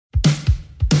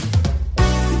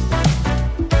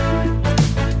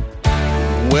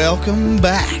Welcome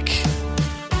back.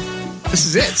 This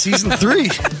is it, season 3.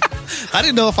 I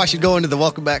didn't know if I should go into the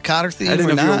welcome back Cotter theme or not. I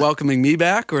didn't know if you were welcoming me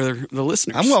back or the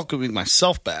listeners. I'm welcoming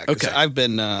myself back. Okay. I've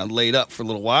been laid up for a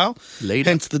little while.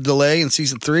 Hence the delay in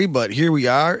season 3, but here we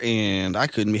are, and I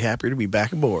couldn't be happier to be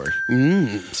back aboard.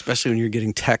 Especially when you're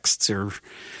getting texts or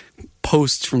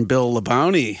posts from Bill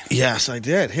LeBounty. Yes, I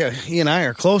did. Yeah, he and I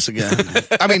are close again.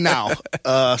 I mean, now.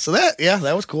 So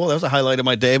that was cool. That was a highlight of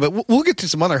my day, but we'll get to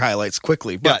some other highlights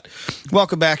quickly. But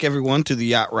welcome back, everyone, to the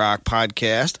Yacht Rock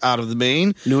podcast out of the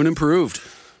Maine. New and improved.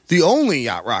 The only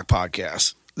Yacht Rock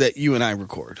podcast that you and I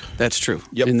record. That's true.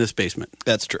 Yep. In this basement.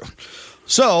 That's true.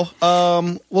 So,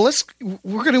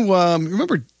 we're going to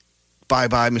remember Bye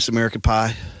Bye Miss American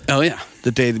Pie? Oh, yeah.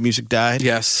 The day the music died?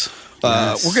 Yes.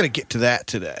 We're going to get to that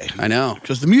today. I know.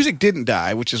 Because the music didn't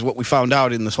die, which is what we found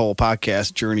out in this whole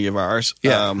podcast journey of ours.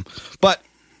 Yeah. But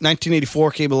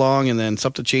 1984 came along, and then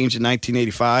something changed in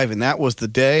 1985, and that was the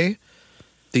day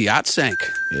the yacht sank.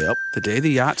 Yep. The day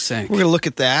the yacht sank. We're going to look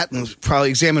at that and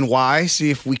probably examine why, see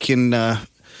if we can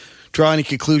draw any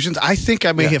conclusions. I think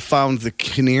I may have found the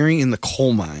canary in the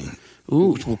coal mine.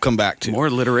 Ooh. Which we'll come back to. More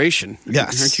alliteration.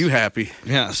 Yes. Aren't you happy?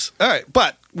 Yes. All right.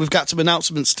 But we've got some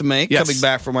announcements to make coming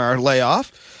back from our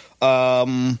layoff.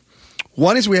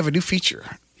 One is we have a new feature.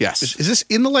 Yes. Is this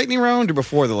in the lightning round or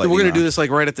before the lightning round? We're going to do this like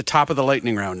right at the top of the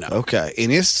lightning round now. Okay.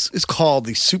 And this is called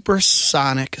the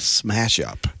Supersonic Smash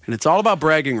Up. And it's all about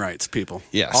bragging rights, people.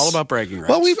 Yes. All about bragging rights.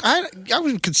 Well, I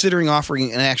was considering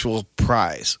offering an actual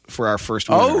prize for our first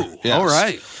winner. Oh, yes. all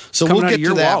right. So Coming we'll get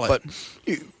to that. wallet.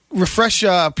 But refresh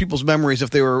people's memories if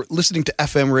they were listening to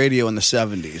FM radio in the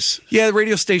 70s. Yeah, the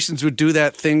radio stations would do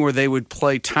that thing where they would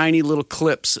play tiny little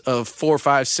clips of 4,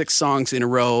 5, 6 songs in a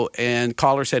row, and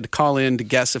callers had to call in to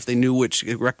guess if they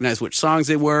recognized which songs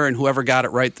they were, and whoever got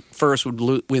it right first would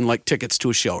win like tickets to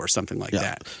a show or something like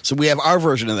that. So we have our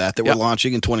version of that we're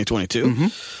launching in 2022.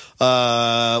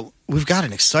 Mm-hmm. We've got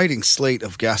an exciting slate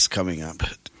of guests coming up.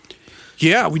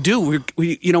 Yeah, we do.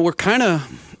 We're kind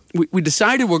of... We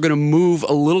decided we're going to move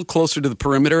a little closer to the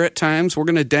perimeter at times. We're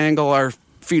going to dangle our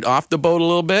feet off the boat a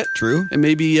little bit. True. And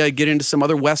maybe get into some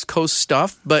other West Coast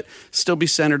stuff, but still be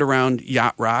centered around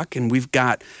Yacht Rock. And we've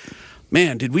got,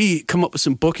 man, did we come up with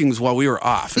some bookings while we were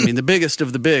off? I mean, the biggest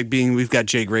of the big being we've got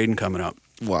Jay Graydon coming up.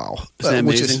 Wow. Isn't that amazing?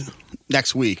 Which is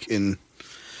next week. And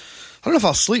I don't know if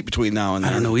I'll sleep between now and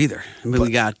then. I don't know either.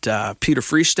 We got Peter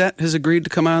Friestedt has agreed to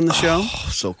come on the show. Oh,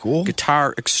 so cool.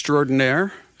 Guitar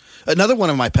extraordinaire. Another one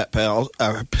of my pen pals,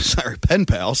 not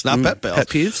pet pals. Pet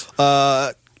peeves?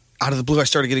 Out of the blue, I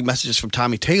started getting messages from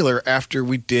Tommy Taylor after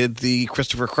we did the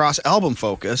Christopher Cross album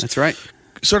focus. That's right.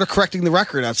 Sort of correcting the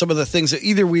record on some of the things that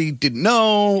either we didn't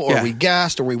know or we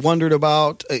guessed or we wondered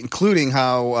about, including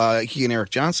how he and Eric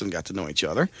Johnson got to know each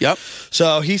other. Yep.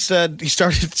 So he started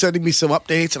sending me some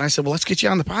updates, and I said, well, let's get you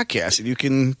on the podcast, and you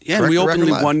can and we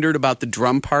openly wondered about the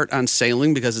drum part on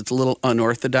Sailing because it's a little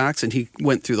unorthodox, and he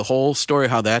went through the whole story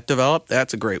how that developed.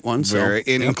 That's a great one. It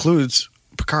includes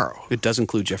Porcaro. It does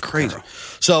include Jeff Crazy.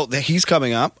 Porcaro. So he's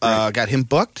coming up. Right. Got him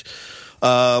booked.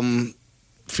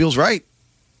 Feels right.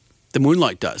 The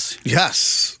Moonlight does.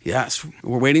 Yes.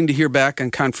 We're waiting to hear back on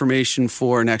confirmation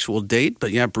for an actual date,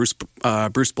 but Bruce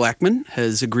Blackman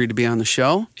has agreed to be on the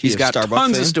show. He's got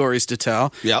tons of stories to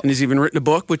tell. Yep. And he's even written a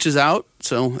book, which is out,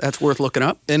 so that's worth looking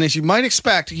up. And as you might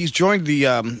expect, he's joined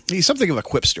he's something of a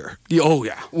quipster. Oh,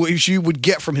 yeah. Which you would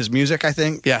get from his music, I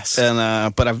think. Yes.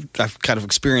 And but I've kind of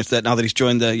experienced that now that he's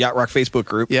joined the Yacht Rock Facebook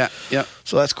group. Yeah.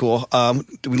 So that's cool.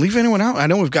 Do we leave anyone out? I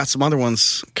know we've got some other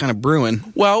ones kind of brewing.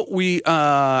 Well,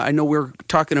 I know we're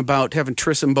talking about having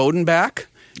Tristan Bowden back.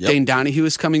 Yep. Dane Donahue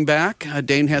is coming back.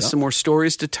 Dane has some more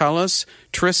stories to tell us.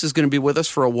 Triss is going to be with us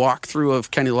for a walkthrough of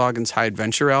Kenny Loggins' High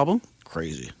Adventure album.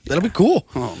 Crazy. That'll be cool.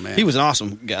 Oh, man. He was an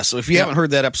awesome guest. So if you haven't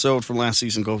heard that episode from last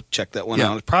season, go check that one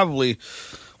out. It's probably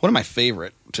one of my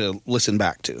favorite to listen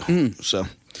back to. So,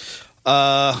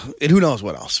 and who knows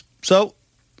what else. So,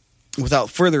 without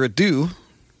further ado,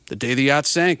 the day the yacht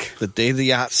sank. The day the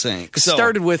yacht sank. It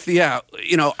started with,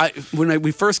 when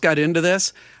we first got into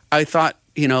this, I thought,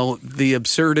 the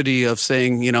absurdity of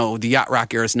saying, the Yacht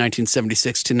Rock era is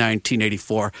 1976 to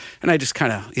 1984. And I just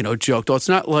kind of, joked, it's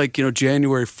not like,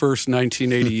 January 1st,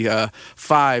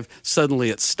 1985, suddenly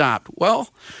it stopped. Well,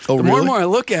 more and more I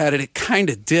look at it, it kind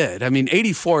of did. I mean,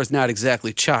 84 is not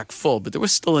exactly chock full, but there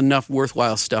was still enough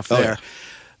worthwhile stuff there. Yeah.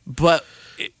 But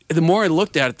the more I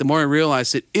looked at it, the more I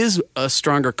realized it is a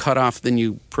stronger cutoff than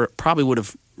you probably would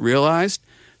have realized.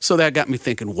 So that got me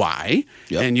thinking, why?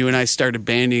 Yep. And you and I started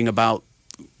bandying about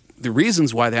the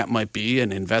reasons why that might be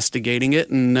and investigating it,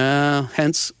 and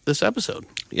hence this episode.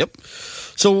 Yep.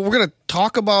 So we're going to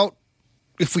talk about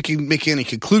if we can make any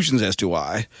conclusions as to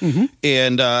why. Mm-hmm.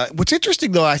 And what's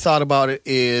interesting, though, I thought about it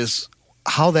is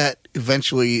how that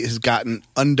eventually has gotten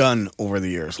undone over the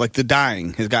years. Like the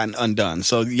dying has gotten undone.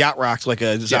 So yacht rock's like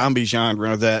a zombie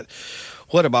genre that,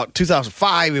 about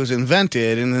 2005 it was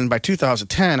invented, and then by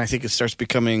 2010 I think it starts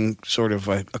becoming sort of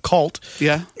a cult.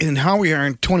 Yeah. And how we are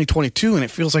in 2022, and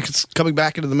it feels like it's coming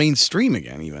back into the mainstream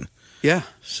again even. Yeah.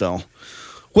 So,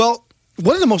 well,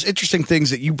 one of the most interesting things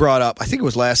that you brought up, I think it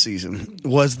was last season,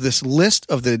 was this list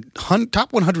of the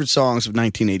top 100 songs of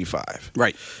 1985.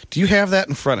 Right. Do you have that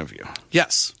in front of you?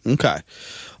 Yes. Okay.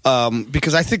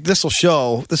 Because I think this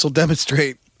will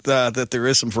demonstrate that there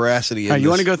is some veracity in You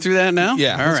want to go through that now?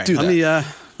 Yeah, All let's right. do that.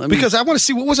 Let me, because I want to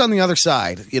see what was on the other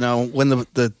side, when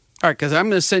the all right, because I'm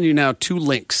going to send you now 2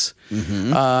 links.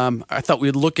 Mm-hmm. I thought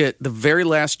we'd look at the very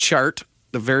last chart,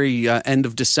 the very end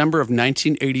of December of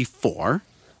 1984,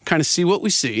 kind of see what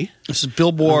we see. This is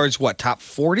Billboard's, top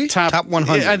 40? Top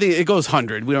 100? I think it goes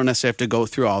 100. We don't necessarily have to go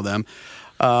through all of them.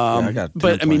 I got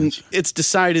but, I mean, plans. it's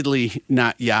decidedly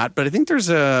not yacht, but I think there's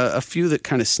a few that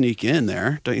kind of sneak in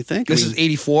there, don't you think? This is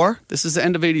 84? This is the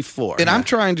end of 84. And I'm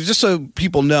trying to, just so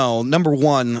people know, number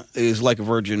 1 is Like a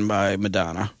Virgin by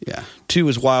Madonna. Yeah. 2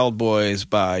 is Wild Boys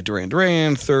by Duran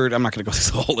Duran. 3rd, I'm not going to go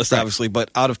through the whole list, obviously,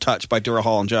 but Out of Touch by Daryl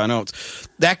Hall and John Oates.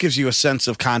 That gives you a sense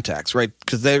of context, right?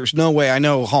 Because there's no way, I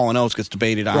know Hall and Oates gets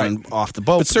debated on and off the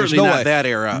boat. But certainly there's no not way. that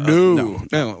era.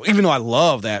 No. Even though I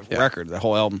love that record, that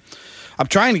whole album. I'm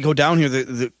trying to go down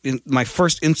here. In my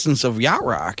first instance of yacht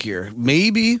rock here.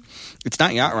 Maybe it's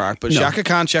not yacht rock, but Shaka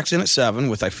Khan checks in at 7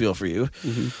 with "I Feel for You."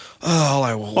 Mm-hmm. All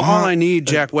I need,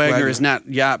 Jack Wagner, is not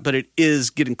yacht, but it is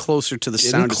getting closer to the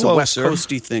sound. It's a West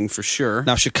Coasty thing for sure.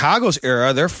 Now, Chicago's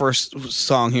era, their first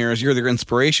song here is "You're Their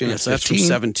Inspiration." Yes, that's from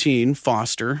 17.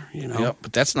 Foster, Yep,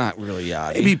 but that's not really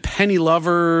yachty. Maybe Penny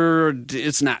Lover.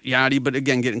 It's not yachty, but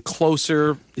again, getting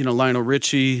closer. Lionel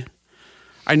Richie.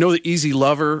 I know that Easy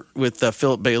Lover with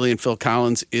Philip Bailey and Phil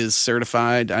Collins is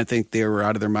certified. I think they were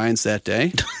out of their minds that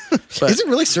day. Is it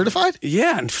really certified?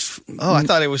 Yeah. Oh, I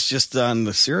thought it was just on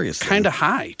the serious thing. Kind of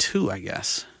high, too, I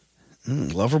guess.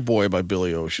 Lover Boy by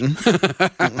Billy Ocean.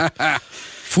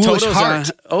 Foolish Heart.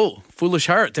 Foolish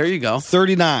Heart. There you go.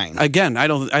 39. Again,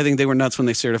 I think they were nuts when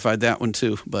they certified that one,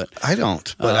 too. But I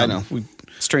don't, but I know.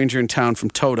 Stranger in Town from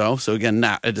Toto. So, again,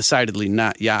 not a decidedly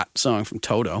not yacht song from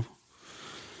Toto.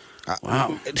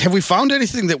 Wow. Have we found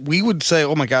anything that we would say,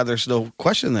 oh my God, there's no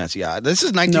question that's yacht? This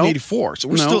is 1984, so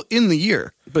we're still in the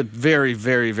year. But very,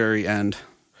 very, very end.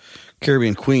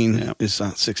 Caribbean Queen is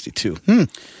on 62.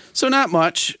 So not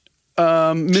much.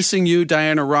 Missing You,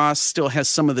 Diana Ross still has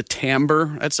some of the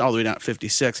timbre. That's all the way down at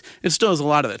 56. It still has a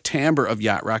lot of the timbre of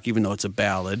yacht rock, even though it's a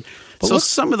ballad. But so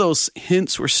some of those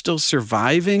hints were still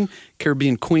surviving.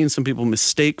 Caribbean Queen, some people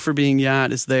mistake for being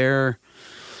yacht, is there.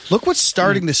 Look what's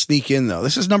starting to sneak in, though.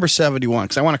 This is number 71,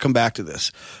 because I want to come back to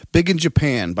this. Big in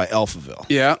Japan by Alphaville.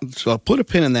 Yeah. So I'll put a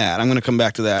pin in that. I'm going to come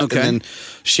back to that. Okay. And then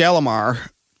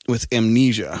Shalimar with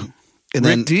Amnesia. And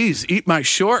Rick Dees, Eat My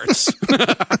Shorts.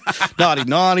 Naughty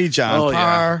Naughty, John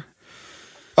Parr.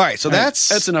 All right, so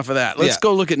that's enough of that. Let's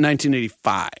go look at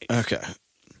 1985. Okay.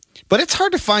 But it's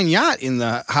hard to find yacht in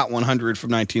the Hot 100 from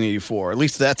 1984. At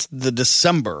least that's the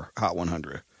December Hot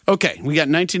 100. Okay, we got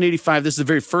 1985. This is the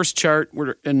very first chart.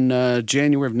 We're in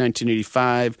January of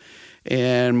 1985.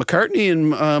 And McCartney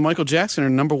and Michael Jackson are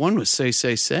number 1 with Say,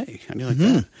 Say, Say. How do you like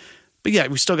that? But yeah,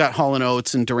 we still got Hall &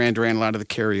 Oates and Duran Duran, a lot of the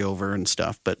carryover and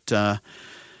stuff. But All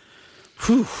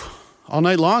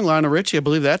Night Long, Lionel Richie, I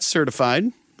believe that's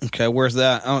certified. Okay, where's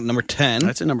that? Oh, number 10.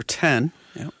 That's at number 10.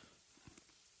 Yep.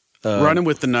 Running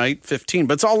with the Night, 15.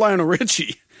 But it's all Lionel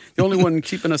Richie. The only one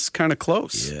keeping us kind of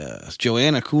close. Yes.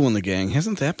 Joanna Cool and the Gang.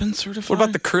 Hasn't that been certified? What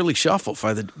about the Curly Shuffle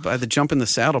by the Jump in the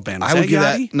Saddle Band? I would give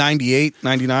that 98,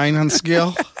 99 on the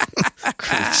scale.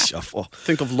 Curly Shuffle.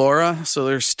 Think of Laura. So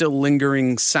there's still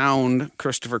lingering sound.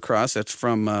 Christopher Cross. That's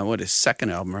from his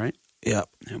second album, right? Yep.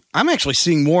 I'm actually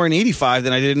seeing more in 85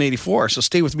 than I did in 84. So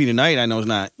Stay With Me Tonight, I know is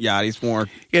not yacht. It's more.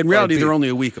 Yeah, in reality, they're only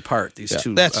a week apart, these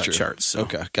two that's true. charts. So.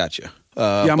 Okay, gotcha.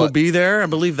 We'll Be There. I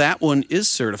believe that one is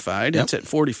certified. It's at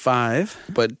 45.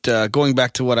 But going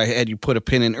back to what I had you put a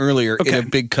pin in earlier, In a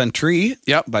Big Country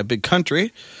by Big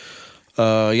Country. You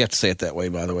have to say it that way,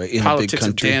 by the way. In Politics a Big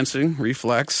Country. of Dancing,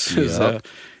 Reflex. Yep.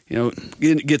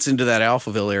 It gets into that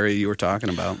Alphaville area you were talking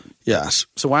about. Yes.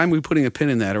 So why am we putting a pin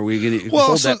in that? Are we going to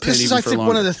hold that pin this is, even I for think,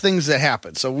 longer? one of the things that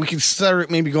happened. So we can start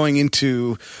maybe going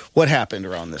into what happened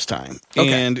around this time.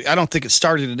 Okay. And I don't think it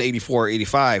started in 84 or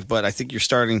 85, but I think you're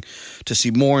starting to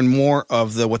see more and more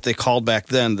of what they called back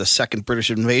then the Second British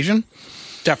Invasion.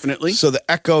 Definitely. So the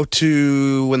echo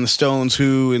to when the Stones,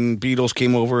 Who, and Beatles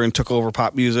came over and took over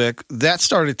pop music, that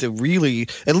started to really,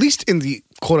 at least in the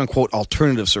quote-unquote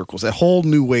alternative circles. That whole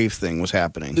new wave thing was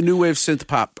happening. The new wave synth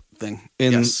pop thing.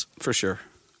 Yes, for sure.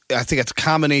 I think it's a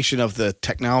combination of the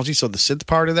technology, so the synth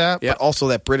part of that, but also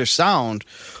that British sound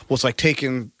was like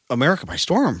taking America by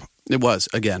storm. It was,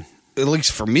 again. At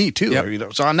least for me, too.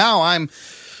 Yep. So now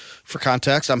for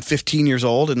context, I'm 15 years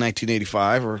old in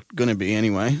 1985, or going to be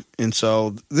anyway. And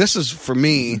so this is, for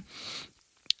me,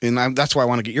 and that's why I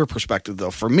want to get your perspective,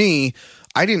 though. For me,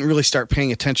 I didn't really start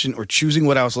paying attention or choosing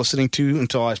what I was listening to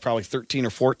until I was probably 13 or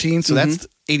 14. So that's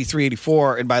 83,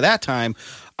 84. And by that time,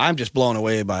 I'm just blown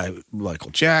away by Michael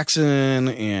Jackson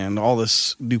and all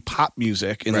this new pop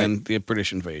music and then the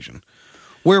British invasion.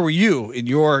 Where were you in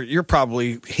you're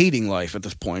probably hating life at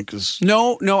this point?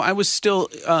 No, I was still,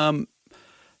 up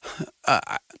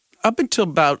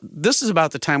until this is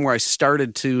about the time where I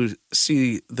started to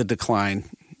see the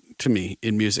decline to me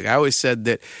in music. I always said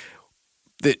that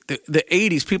the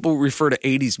 80s, people refer to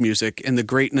 80s music and the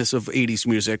greatness of 80s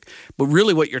music, but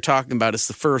really what you're talking about is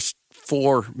the first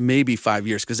 4, maybe 5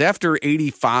 years, because after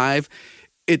 85,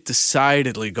 it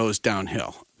decidedly goes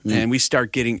downhill. And we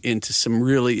start getting into some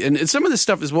really, and some of this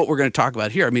stuff is what we're going to talk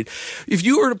about here. I mean, if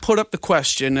you were to put up the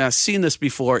question, I've seen this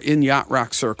before in yacht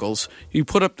rock circles, you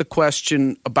put up the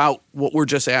question about what we're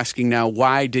just asking now,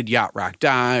 why did yacht rock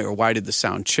die, or why did the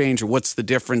sound change, or what's the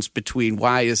difference between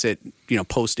why is it,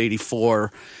 post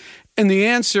 84? And the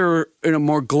answer in a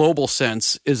more global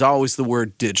sense is always the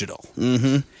word digital,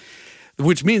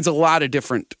 which means a lot of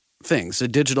different things. The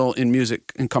digital in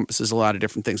music encompasses a lot of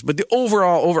different things. But the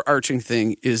overall overarching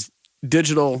thing is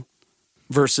digital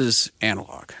versus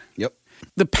analog. Yep.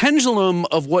 The pendulum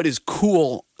of what is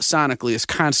cool sonically is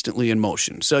constantly in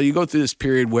motion. So you go through this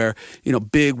period where,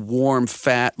 big, warm,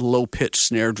 fat, low-pitched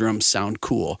snare drums sound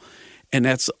cool. And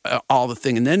that's all the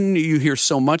thing. And then you hear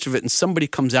so much of it, and somebody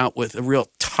comes out with a real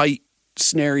tight,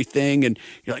 snary thing, and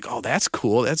you're like, oh, that's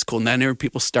cool. And then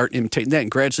people start imitating that, and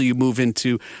gradually you move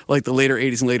into like the later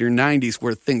 80s and later 90s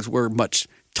where things were much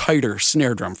tighter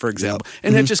snare drum, for example.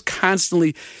 And that just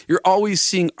constantly, you're always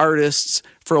seeing artists,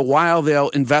 for a while they'll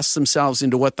invest themselves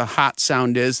into what the hot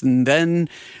sound is, and then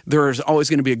there's always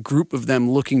going to be a group of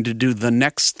them looking to do the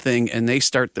next thing, and they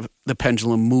start the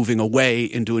pendulum moving away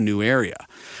into a new area.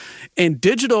 And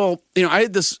digital, I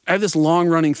have this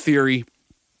long-running theory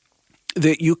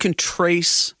that you can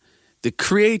trace the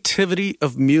creativity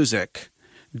of music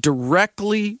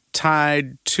directly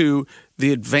tied to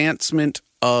the advancement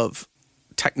of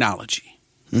technology.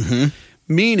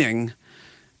 Meaning,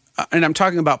 and I'm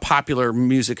talking about popular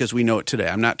music as we know it today.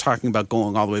 I'm not talking about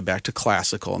going all the way back to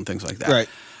classical and things like that.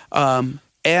 Right.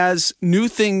 As new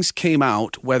things came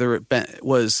out, whether it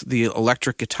was the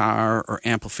electric guitar or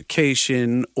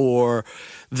amplification, or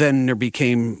then there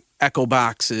became echo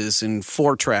boxes and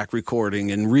 4-track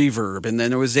recording and reverb, and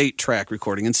then there was 8-track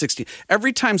recording and 16.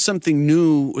 Every time something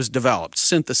new was developed,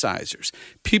 synthesizers,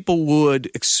 people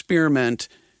would experiment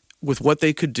with what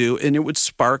they could do, and it would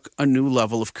spark a new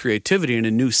level of creativity and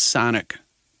a new sonic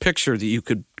picture that you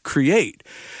could create.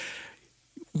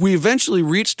 We eventually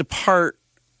reached a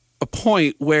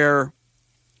point where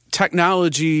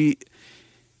technology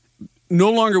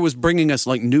no longer was bringing us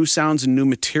like new sounds and new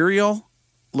material,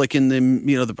 like in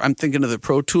I'm thinking of the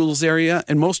Pro Tools area,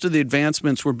 and most of the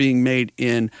advancements were being made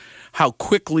in how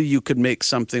quickly you could make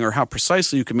something or how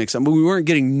precisely you could make something. But we weren't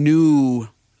getting new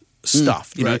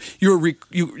stuff. You know,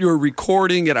 you're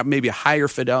recording at maybe a higher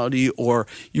fidelity, or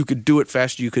you could do it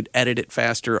faster, you could edit it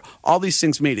faster. All these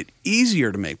things made it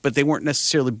easier to make, but they weren't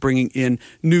necessarily bringing in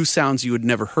new sounds you had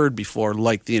never heard before,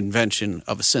 like the invention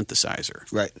of a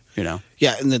synthesizer. Right.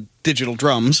 Yeah, and the digital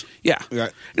drums. Yeah.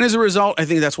 Right. And as a result, I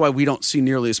think that's why we don't see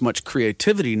nearly as much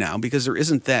creativity now, because there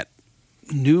isn't that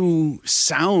new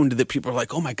sound that people are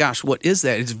like, oh my gosh, what is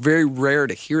that? It's very rare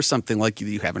to hear something like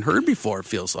you haven't heard before, it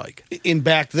feels like. In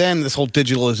back then, this whole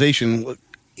digitalization,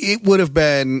 it would have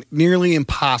been nearly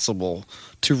impossible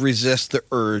to resist the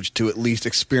urge to at least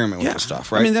experiment with the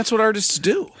stuff, right? I mean, that's what artists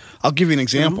do. I'll give you an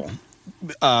example.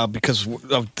 Because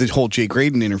of the whole Jay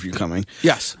Graydon interview coming.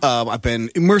 Yes. I've been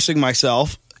immersing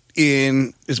myself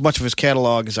in as much of his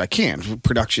catalog as I can,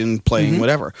 production, playing,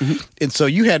 whatever. And so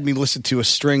you had me listen to a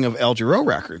string of El Giro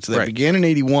records that began in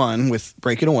 81 with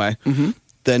Breaking Away,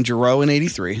 then Giro in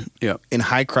 83, and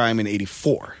High Crime in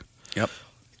 84.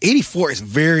 84 is a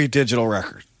very digital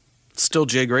record. Still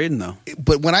Jay Graydon, though.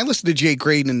 But when I listened to Jay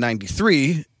Graydon in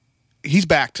 93, he's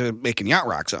back to making yacht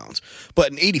rock sounds.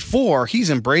 But in 84, he's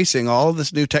embracing all of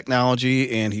this new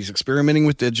technology, and he's experimenting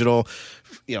with digital,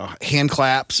 hand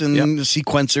claps and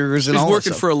sequencers and all that stuff.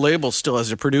 He's working for a label still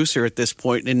as a producer at this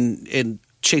point, and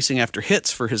chasing after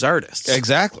hits for his artists.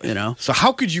 Exactly. You know? So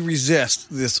how could you resist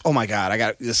this, oh my God, I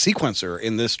got this sequencer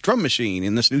in this drum machine,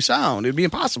 in this new sound? It'd be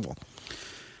impossible.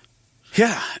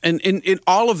 Yeah. And in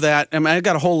all of that, I mean, I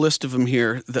got a whole list of them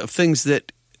here, the things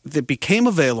that became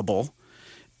available.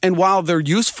 And while they're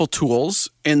useful tools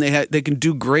and they can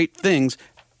do great things,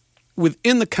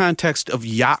 within the context of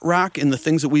yacht rock and the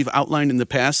things that we've outlined in the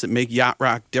past that make yacht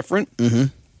rock different,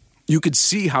 you could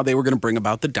see how they were going to bring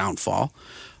about the downfall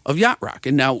of yacht rock.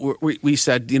 And now we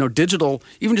said, digital,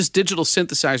 even just digital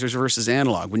synthesizers versus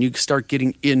analog, when you start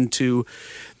getting into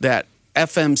that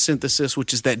FM synthesis,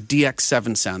 which is that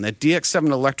DX7 sound, that DX7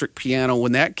 electric piano,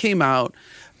 when that came out,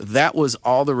 that was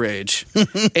all the rage.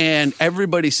 And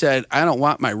everybody said, I don't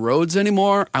want my Rhodes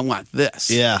anymore. I want this.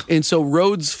 Yeah. And so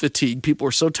Rhodes fatigue, people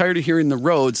were so tired of hearing the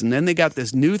Rhodes. And then they got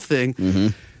this new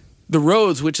thing. The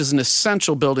Rhodes, which is an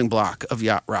essential building block of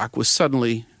yacht rock, was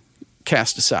suddenly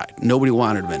cast aside. Nobody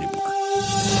wanted them anymore.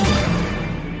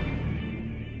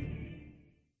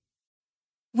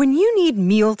 When you need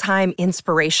mealtime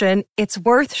inspiration, it's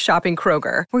worth shopping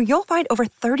Kroger, where you'll find over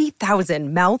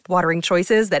 30,000 mouth-watering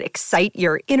choices that excite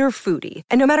your inner foodie.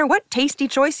 And no matter what tasty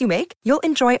choice you make, you'll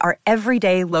enjoy our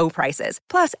everyday low prices,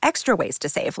 plus extra ways to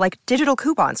save, like digital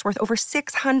coupons worth over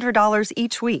 $600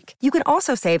 each week. You can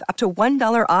also save up to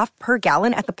 $1 off per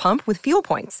gallon at the pump with fuel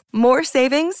points. More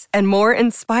savings and more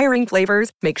inspiring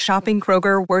flavors make shopping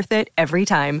Kroger worth it every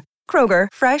time. Kroger,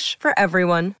 fresh for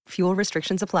everyone. Fuel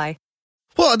restrictions apply.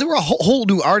 Well, there were a whole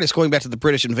new artists going back to the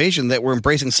British invasion that were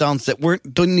embracing sounds that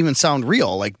didn't even sound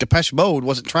real. Like Depeche Mode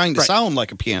wasn't trying to sound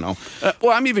like a piano.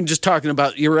 Well, I'm even just talking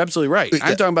about, you're absolutely right.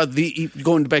 I'm talking about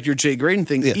going back to your Jay Graydon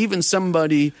thing, even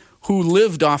somebody who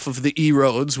lived off of the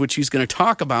E-Rhodes, which he's going to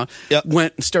talk about,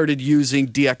 went and started using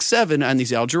DX7 on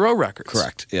these Al Jarreau records.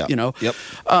 Correct, yeah.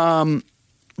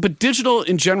 But digital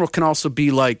in general can also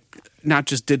be like, not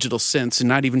just digital synths and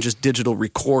not even just digital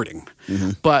recording,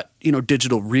 but,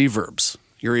 digital reverbs.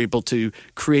 You're able to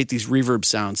create these reverb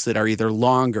sounds that are either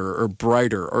longer or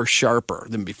brighter or sharper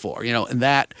than before, and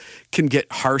that can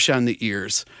get harsh on the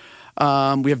ears.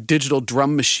 We have digital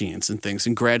drum machines and things,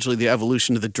 and gradually the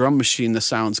evolution of the drum machine, the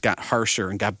sounds got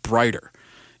harsher and got brighter.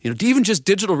 Even just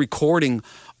digital recording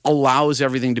allows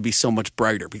everything to be so much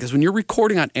brighter, because when you're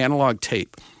recording on analog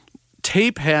tape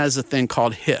has a thing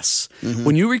called hiss.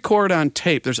 When you record on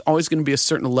tape, there's always going to be a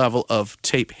certain level of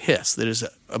tape hiss that is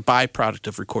a byproduct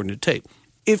of recording to tape.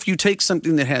 If you take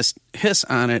something that has hiss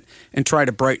on it and try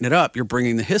to brighten it up, you're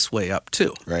bringing the hiss way up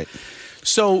too. Right.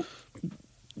 So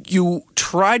you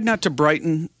tried not to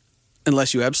brighten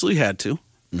unless you absolutely had to.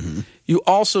 You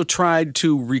also tried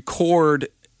to record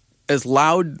as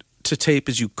loud to tape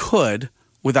as you could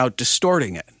without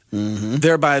distorting it.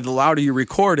 Thereby, the louder you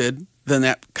recorded, then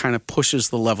that kind of pushes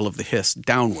the level of the hiss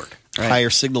downward. Right? Higher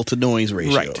signal to noise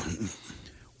ratio. Right.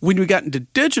 When we got into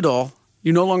digital,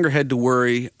 you no longer had to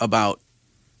worry about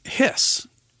hiss,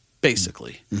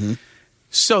 basically.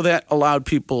 So that allowed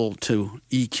people to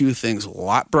EQ things a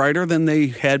lot brighter than they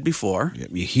had before.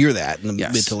 You hear that in the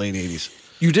mid to late 80s.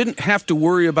 You didn't have to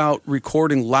worry about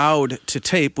recording loud to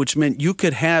tape, which meant you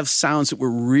could have sounds that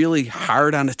were really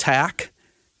hard on attack.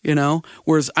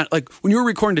 Whereas like when you were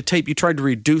recording to tape, you tried to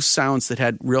reduce sounds that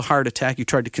had real hard attack. You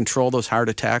tried to control those hard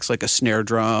attacks like a snare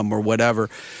drum or whatever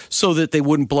so that they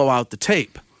wouldn't blow out the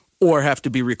tape or have to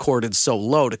be recorded so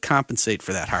low to compensate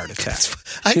for that hard attack.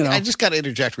 I just got to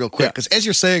interject real quick because as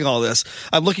you're saying all this,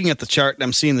 I'm looking at the chart and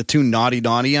I'm seeing the tune Naughty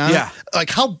Naughty on it. Like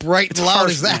how bright and loud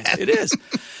is that? It is.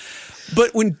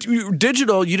 But when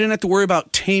digital, you didn't have to worry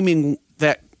about taming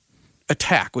that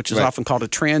attack, which is often called a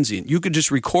transient. You could just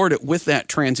record it with that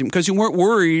transient because you weren't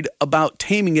worried about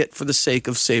taming it for the sake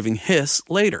of saving hiss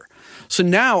later. So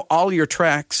now all your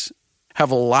tracks have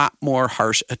a lot more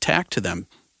harsh attack to them.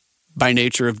 By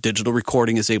nature of digital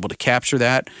recording is able to capture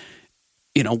that,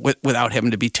 without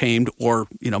having to be tamed or,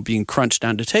 being crunched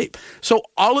onto tape. So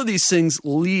all of these things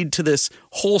lead to this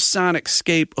whole sonic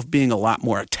scape of being a lot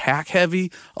more attack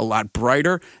heavy, a lot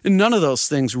brighter, and none of those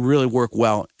things really work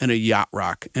well in a yacht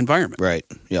rock environment. Right.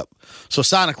 Yep. So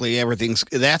sonically,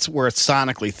 that's where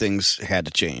sonically things had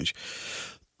to change.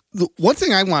 The one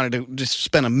thing I wanted to just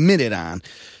spend a minute on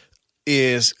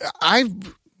is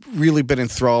I've really been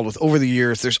enthralled with over the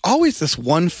years. There's always this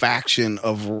one faction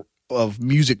of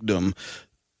musicdom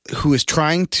who is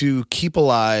trying to keep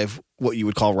alive what you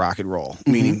would call rock and roll,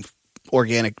 meaning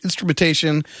organic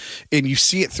instrumentation, and you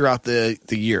see it throughout the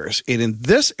years. And in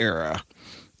this era,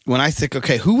 when I think,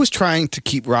 okay, who was trying to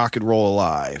keep rock and roll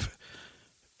alive?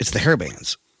 It's the hair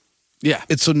bands. Yeah.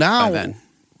 And so now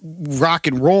rock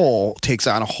and roll takes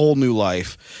on a whole new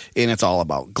life, and it's all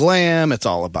about glam, it's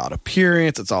all about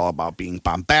appearance, it's all about being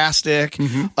bombastic.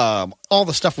 All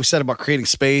the stuff we said about creating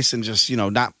space and just,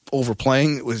 not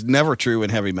overplaying, it was never true in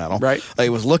heavy metal. Right. It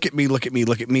was look at me, look at me,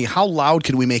 look at me. How loud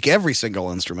can we make every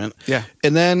single instrument? Yeah.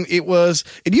 And then it was,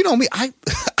 and you know me, I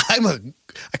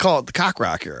call it the cock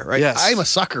rock era, right? Yes. I'm a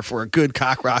sucker for a good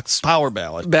cock rock power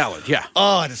ballad. Yeah.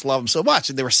 Oh, I just love them so much.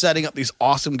 And they were setting up these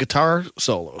awesome guitar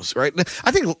solos, right? And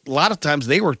I think a lot of times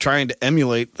they were trying to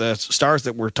emulate the stars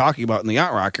that we're talking about in the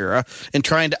yacht rock era and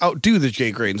trying to outdo the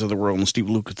Jay Gradens of the world and Steve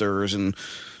Lukethers and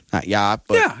not yacht,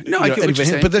 but I get what you're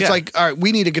saying. But it's like, all right,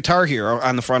 we need a guitar hero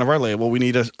on the front of our label. We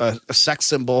need a sex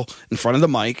symbol in front of the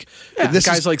mic. Yeah,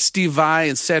 guys like Steve Vai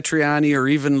and Satriani, or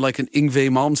even like an Yngwie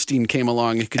Malmsteen came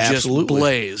along, it could just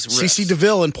blaze. CC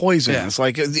DeVille and Poison. Yeah. It's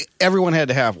like everyone had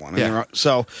to have one. Yeah.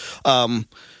 So,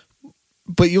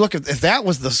 but you look at, if that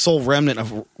was the sole remnant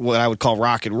of what I would call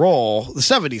rock and roll, the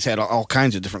 70s had all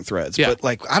kinds of different threads. Yeah. But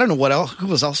like, I don't know what else,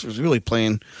 who else was really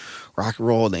playing rock and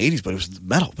roll in the 80s, but it was the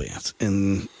metal bands.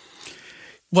 And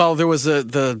well, there was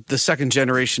the second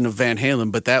generation of Van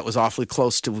Halen, but that was awfully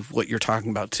close to what you're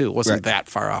talking about too. It wasn't that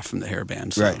far off from the hair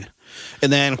band. So. Right.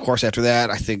 And then, of course, after that,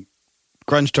 I think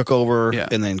grunge took over,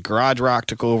 and then garage rock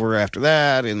took over after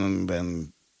that, and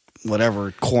then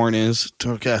whatever Korn is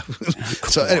took.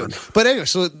 So anyway,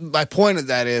 so my point of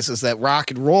that is that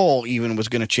rock and roll even was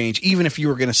going to change, even if you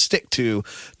were going to stick to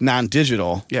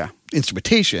non-digital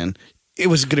instrumentation. It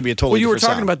was going to be a totally different sound.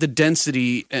 Well, you were talking about the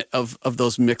density of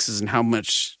those mixes and how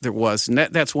much there was. And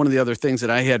that's one of the other things that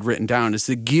I had written down is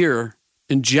the gear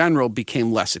in general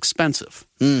became less expensive.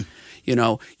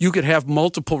 You could have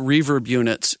multiple reverb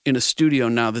units in a studio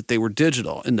now that they were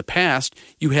digital. In the past,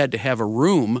 you had to have a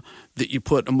room that you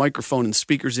put a microphone and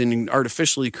speakers in and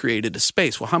artificially created a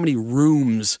space. Well, how many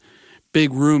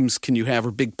big rooms can you have,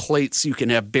 or big plates you can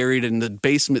have buried in the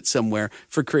basement somewhere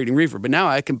for creating reverb? But now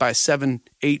I can buy 7,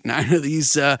 8, 9 of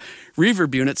these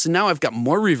reverb units, and now I've got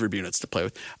more reverb units to play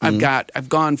with. I've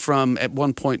gone from at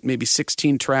one point maybe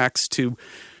 16 tracks to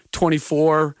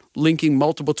 24, linking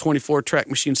multiple 24-track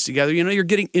machines together. You're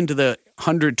getting into the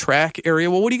 100-track area.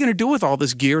 Well, what are you going to do with all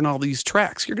this gear and all these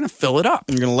tracks? You're going to fill it up.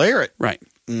 You're going to layer it. Right.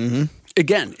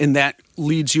 Again, and that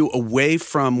leads you away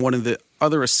from one of the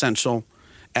other essential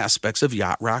aspects of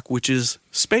yacht rock, which is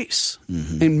space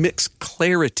and mixed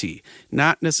clarity,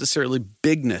 not necessarily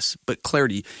bigness, but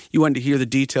clarity. You wanted to hear the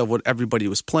detail of what everybody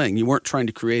was playing. You weren't trying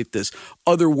to create this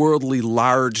otherworldly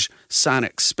large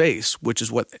sonic space, which is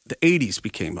what the 80s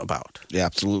became about. Yeah,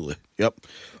 absolutely. Yep.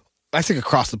 I think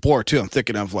across the board too. I'm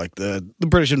thinking of like the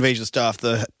British Invasion stuff,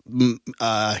 the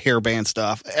hair band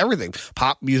stuff, everything.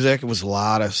 Pop music, it was a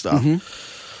lot of stuff. Can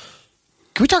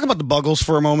we talk about the Buggles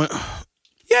for a moment?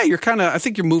 Yeah, I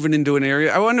think you're moving into an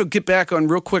area. I want to get back on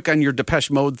real quick on your Depeche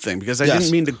Mode thing, because I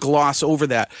didn't mean to gloss over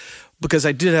that, because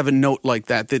I did have a note like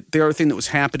that the other thing that was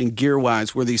happening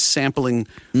gear-wise were these sampling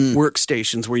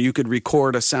workstations where you could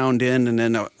record a sound in and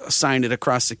then assign it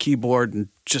across the keyboard and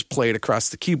just play it across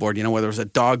the keyboard, whether it was a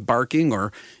dog barking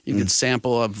or you could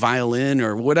sample a violin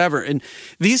or whatever. And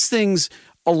these things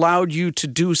allowed you to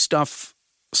do stuff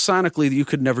sonically that you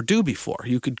could never do before.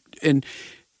 And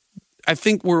I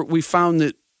think we found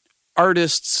that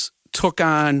artists took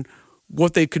on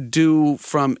what they could do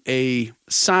from a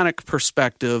sonic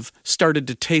perspective, started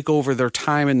to take over their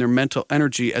time and their mental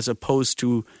energy as opposed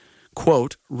to,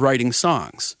 quote, writing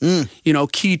songs.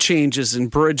 Key changes and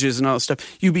bridges and all that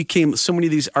stuff. You became, so many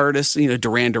of these artists,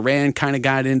 Duran Duran kind of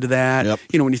got into that. Yep.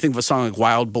 When you think of a song like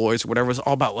Wild Boys or whatever, it's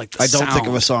all about like the sound. I don't think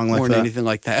of a song like more that. than anything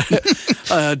like that.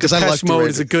 Depeche Mode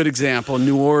is a good example.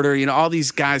 New Order, all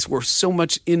these guys were so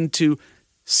much into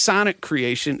sonic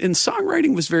creation, and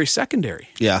songwriting was very secondary.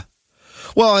 Yeah.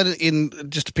 Well,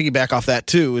 and just to piggyback off that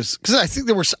too, is because I think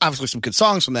there were obviously some good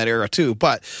songs from that era too,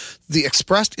 but the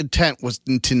expressed intent was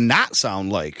to not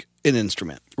sound like an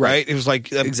instrument, right? It was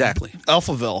like exactly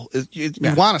Alphaville. You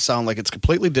want to sound like it's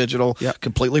completely digital,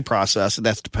 completely processed, and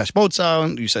that's Depeche Mode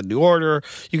sound. You said New Order.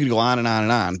 You could go on and on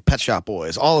and on. Pet Shop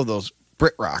Boys, all of those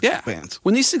Brit rock bands.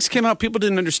 When these things came out, people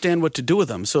didn't understand what to do with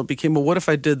them, so it became, well, what if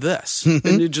I did this?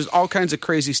 And it just all kinds of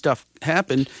crazy stuff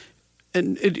happened,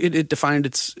 and it defined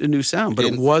a new sound. But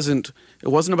it wasn't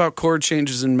about chord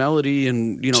changes and melody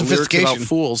and lyrics about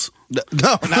fools.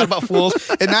 No, not about fools,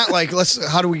 and not like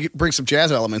how do we bring some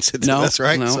jazz elements into this,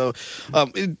 right? No. So,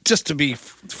 just to be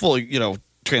fully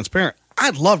transparent, I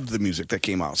loved the music that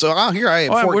came out. So here I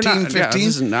am, 14, 15. Yeah, this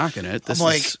isn't knocking it. I'm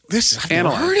like, I've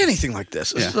never heard anything like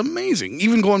this. This is amazing.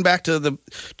 Even going back to the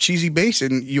cheesy bass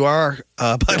in You Are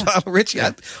by Lionel Richie,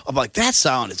 I'm like, that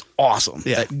sound is awesome.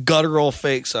 Yeah. That guttural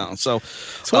fake sound. So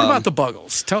what about the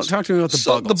Buggles? Talk to me about the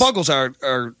Buggles. The Buggles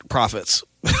are prophets.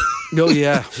 Oh,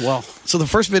 yeah. Well. So the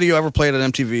first video ever played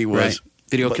on MTV was...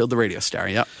 Video killed the radio star,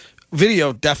 yep.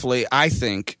 Video definitely, I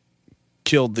think,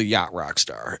 killed the yacht rock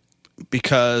star.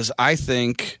 Because I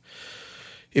think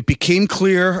it became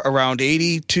clear around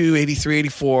 82, 83,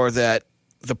 84 that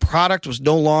the product was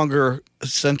no longer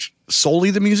solely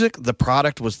the music. The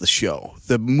product was the show,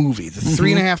 the movie, the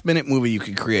 3.5-minute movie you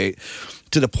could create,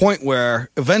 to the point where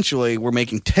eventually we're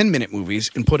making 10-minute movies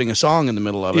and putting a song in the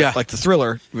middle of it, like the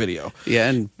Thriller video. Yeah,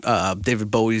 and David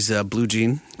Bowie's Blue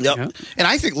Jean. Yep. Yeah. And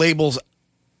I think labels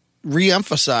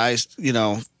re-emphasized,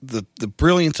 the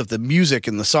brilliance of the music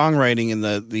and the songwriting and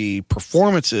the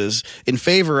performances in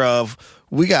favor of,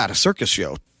 we got a circus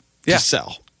show to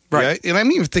sell. Right. And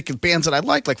I'm even thinking bands that I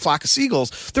like Flock of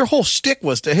Seagulls, their whole shtick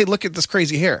was to, hey, look at this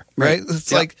crazy hair, right?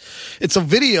 It's like, it's a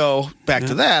video, back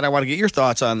to that, I want to get your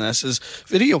thoughts on this, is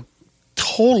video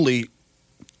totally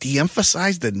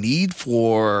de-emphasized the need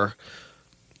for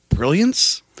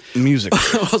brilliance music.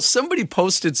 Well, somebody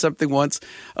posted something once,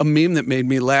 a meme that made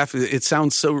me laugh. It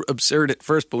sounds so absurd at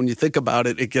first, but when you think about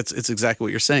it, it's exactly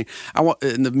what you're saying.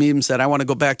 And the meme said, I want to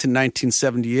go back to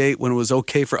 1978 when it was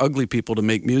okay for ugly people to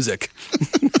make music.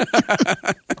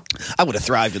 I would have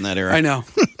thrived in that era. I know.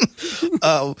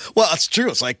 Well, it's true.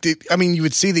 It's like, you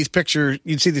would see these pictures,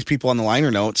 you'd see these people on the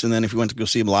liner notes, and then if you went to go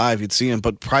see them live, you'd see them.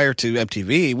 But prior to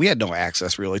MTV, we had no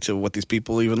access really to what these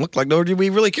people even looked like, nor did we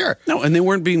really care. No, and they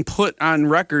weren't being put on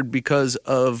record because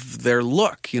of their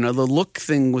look. The look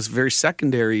thing was very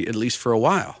secondary, at least for a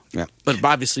while. Yeah. But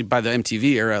obviously by the MTV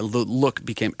era, the look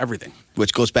became everything.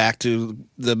 Which goes back to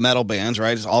the metal bands,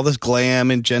 right? It's all this glam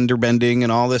and gender bending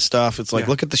and all this stuff. It's like,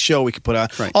 look at the show we could put on.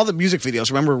 Right. All the music videos,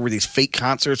 remember, were these fake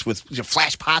concerts with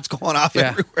flash pods going off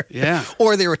everywhere. Yeah.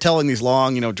 Or they were telling these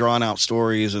long, drawn out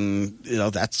stories, and,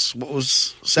 that's what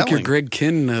was selling. Like your Greg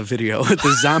Kinn video with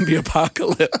the zombie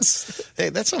apocalypse. Hey,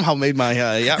 that somehow made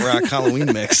my Yacht Rock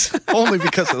Halloween mix. Only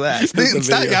because of that. It's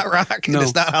not Yacht Rock, and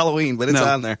it's not Halloween, but it's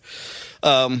on there.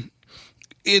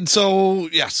 And so,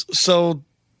 yes. So,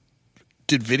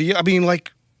 did video,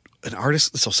 an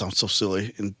artist, this will sound so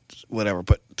silly and whatever,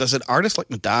 but does an artist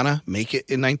like Madonna make it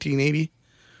in 1980,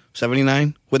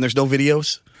 79, when there's no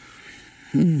videos?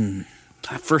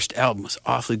 That first album was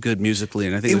awfully good musically,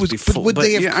 and I think it was before. But would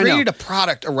they have created a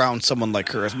product around someone like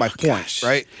her, is my point,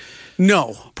 right?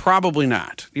 No, probably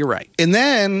not. You're right. And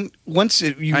then once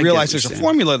you realize there's a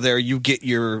formula there, you get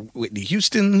your Whitney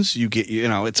Houstons, you get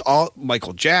it's all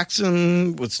Michael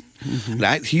Jackson was.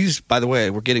 He's, by the way,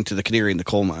 we're getting to the canary in the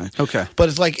coal mine. Okay, but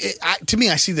it's like to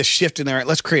me, I see this shift in there.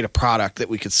 Let's create a product that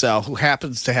we could sell. Who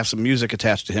happens to have some music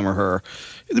attached to him or her?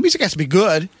 The music has to be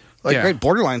good. Great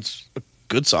Borderline's a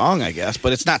good song, I guess,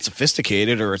 but it's not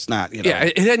sophisticated, or it's not, Yeah,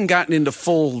 it hadn't gotten into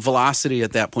full velocity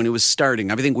at that point. It was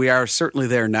starting. I think we are certainly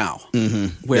there now,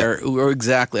 where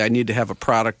exactly I need to have a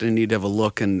product, I need to have a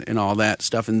look, and all that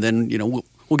stuff, and then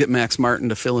we'll get Max Martin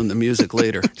to fill in the music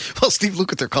later. Well, Steve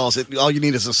Lukather calls it, all you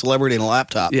need is a celebrity and a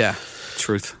laptop. Yeah,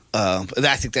 truth. I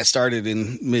think that started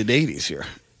in mid-'80s here.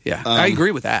 Yeah, I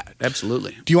agree with that.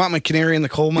 Absolutely. Do you want my canary in the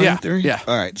coal mine theory? Yeah.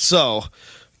 All right. So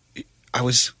I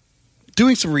was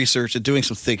doing some research and doing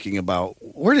some thinking about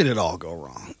where did it all go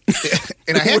wrong?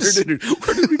 And where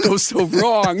did we go so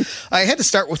wrong? I had to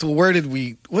start with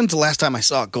when's the last time I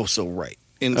saw it go so right?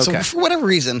 And so for whatever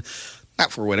reason,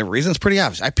 not for whatever reason, it's pretty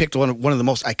obvious. I picked one of the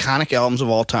most iconic albums of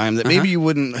all time that maybe you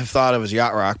wouldn't have thought of as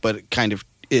yacht rock, but it kind of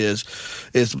is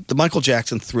the Michael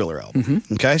Jackson Thriller album.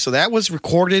 Okay, so that was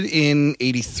recorded in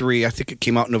 83. I think it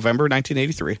came out in November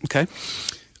 1983. Okay.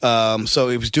 So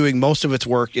it was doing most of its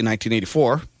work in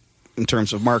 1984 in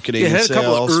terms of marketing and had sales. A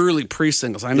couple of early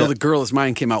pre-singles. I know The Girl Is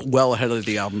Mine came out well ahead of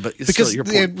the album, but because still, your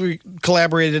point. They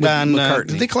collaborated with on McCartney.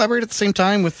 Did they collaborate at the same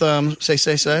time with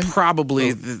Say?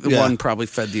 Probably. The one probably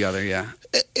fed the other, yeah.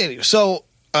 Anyway, so,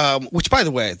 which, by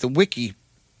the way, the wiki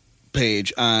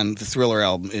page on the Thriller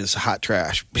album is hot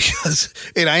trash because,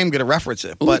 and I am going to reference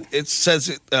it, but it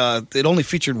says it only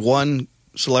featured one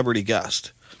celebrity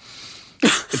guest.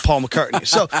 Paul McCartney.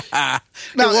 So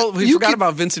now, we forgot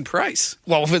about Vincent Price.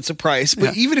 Well, Vincent Price,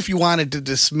 but even if you wanted to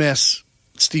dismiss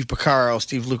Steve Porcaro,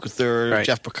 Steve Lukather,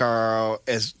 Jeff Porcaro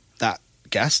as not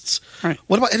guests,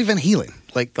 what about Eddie Van Halen?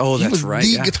 He was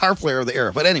the guitar player of the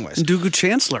era. But anyways, Dougal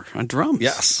Chancellor on drums.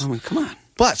 Yes, I mean, come on.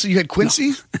 But so you had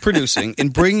Quincy producing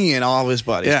and bringing in all of his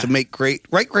buddies to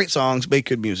write great songs, make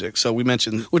good music. So we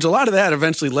mentioned, which a lot of that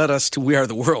eventually led us to "We Are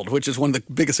the World," which is one of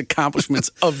the biggest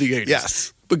accomplishments of the 80s.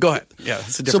 Yes. But go ahead. Yeah,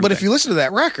 it's a different But thing. if you listen to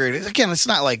that record, again, it's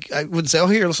not like I wouldn't say, oh,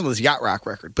 here, listen to this yacht rock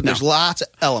record. But there's lots of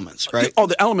elements, right? Oh,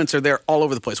 the elements are there all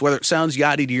over the place. Whether it sounds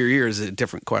yachty to your ears is a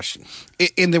different question.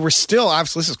 And there were still,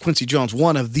 obviously, this is Quincy Jones,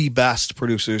 one of the best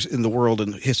producers in the world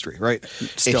in history, right?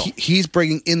 Still. And he's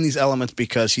bringing in these elements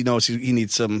because he knows he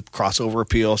needs some crossover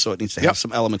appeal, so it needs to have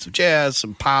some elements of jazz,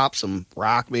 some pop, some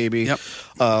rock, maybe. Yep.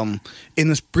 And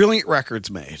this brilliant record's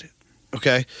made,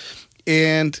 okay?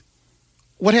 And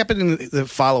what happened in the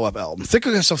follow-up album? Think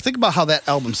about how that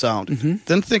album sounded. Mm-hmm.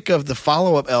 Then think of the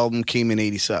follow-up album came in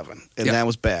 87, and that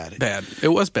was bad. Bad. It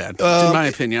was bad, in my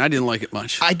opinion. I didn't like it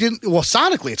much. I didn't. Well,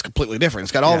 sonically, it's completely different.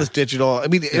 It's got all this digital. I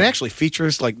mean, it actually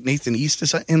features like Nathan East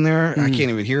is in there. I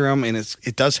can't even hear him, and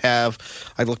it does have.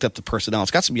 I looked up the personnel. It's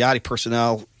got some Yachty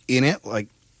personnel in it, like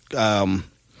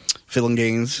Phil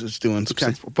Gaines is doing some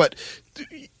stuff. But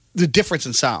the difference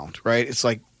in sound, right? It's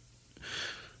like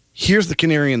here's the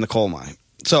canary in the coal mine.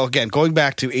 So again, going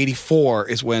back to 84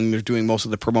 is when they're doing most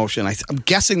of the promotion. I'm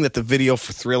guessing that the video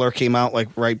for Thriller came out like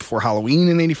right before Halloween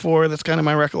in 84. That's kind of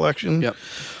my recollection. Yep.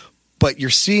 But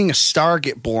you're seeing a star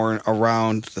get born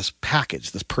around this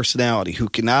package, this personality who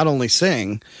can not only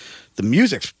sing, the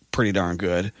music's pretty darn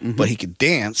good, but he could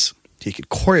dance, he could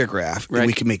choreograph, and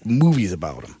we can make movies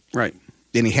about him. Right.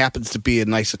 And he happens to be a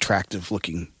nice,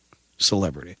 attractive-looking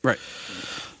celebrity. Right.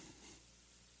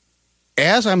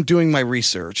 As I'm doing my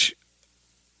research,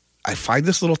 I find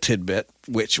this little tidbit,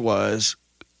 which was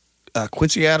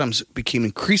Quincy Adams became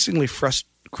increasingly frustrated.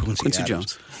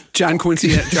 John Quincy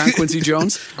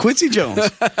Jones. Quincy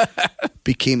Jones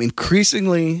became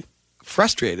increasingly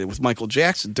frustrated with Michael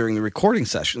Jackson during the recording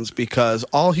sessions because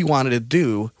all he wanted to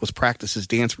do was practice his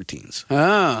dance routines.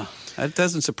 Oh, that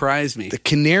doesn't surprise me. The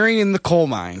canary in the coal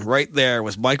mine right there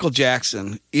was Michael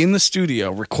Jackson in the studio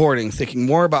recording, thinking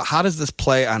more about how does this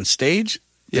play on stage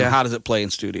than how does it play in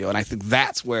studio. And I think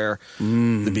that's where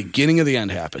the beginning of the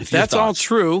end happened. If that's all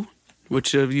true,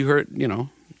 which you heard,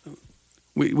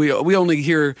 we only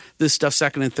hear this stuff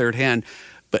second and third hand,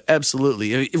 but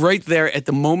absolutely. Right there at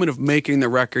the moment of making the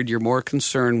record, you're more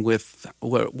concerned with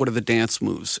what are the dance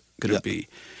moves going to be.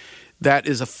 That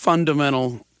is a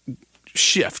fundamental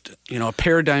shift, a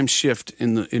paradigm shift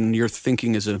in your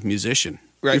thinking as a musician.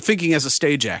 Right. You're thinking as a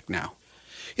stage act now.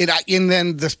 And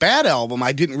then this Bad album,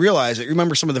 I didn't realize it.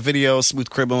 Remember some of the videos, Smooth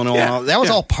Criminal and all that was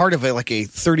all part of like a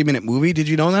 30-minute movie. Did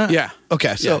you know that? Yeah.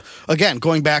 Okay, so again,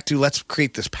 going back to let's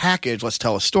create this package, let's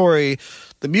tell a story.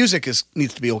 The music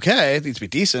needs to be okay, it needs to be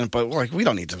decent, but like we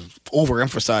don't need to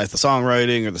overemphasize the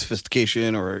songwriting or the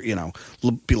sophistication or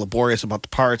be laborious about the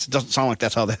parts. It doesn't sound like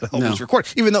that's how that album was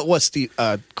recorded, even though it was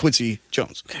Quincy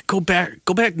Jones. Go back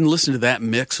and listen to that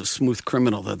mix of Smooth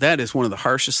Criminal. That is one of the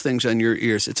harshest things on your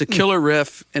ears. It's a killer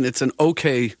riff and it's an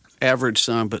okay average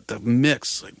song, but the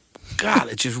mix, like God,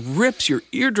 it just rips your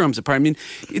eardrums apart. I mean,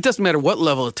 it doesn't matter what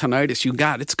level of tinnitus you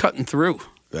got; it's cutting through.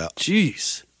 Yeah.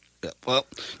 Jeez. Yeah, well,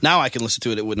 now I can listen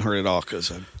to it. It wouldn't hurt at all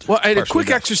because. I had a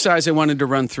quick exercise I wanted to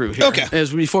run through here. Okay.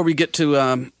 Before we get to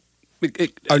our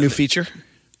new feature.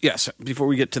 Yes. Before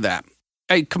we get to that,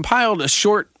 I compiled a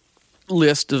short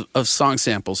list of song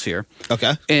samples here.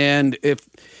 Okay. And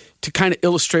to kind of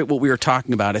illustrate what we were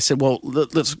talking about, I said, well,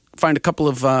 let's find a couple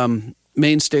of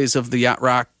mainstays of the yacht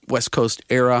rock West Coast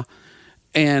era,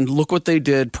 and look what they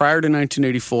did prior to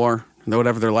 1984,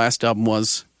 whatever their last album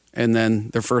was. And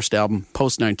then their first album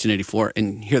post 1984,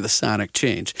 and hear the sonic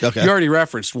change. Okay. You already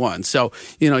referenced one, so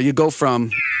you go from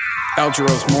Al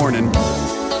Jarreau's Morning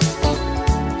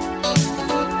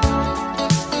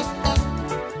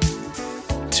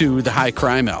to the High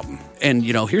Crime album, and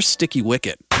here's Sticky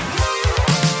Wicket.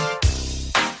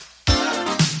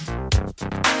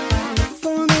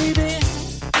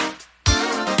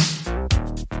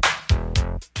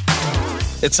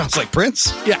 It sounds like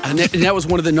Prince. Yeah, and that was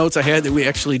one of the notes I had that we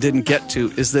actually didn't get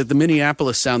to, is that the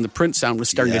Minneapolis sound, the Prince sound, was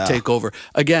starting to take over.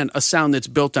 Again, a sound that's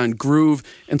built on groove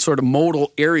and sort of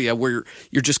modal area where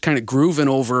you're just kind of grooving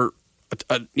over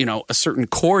a certain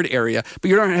chord area, but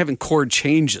you're not having chord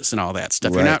changes and all that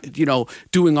stuff. Right. You're not,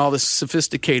 doing all this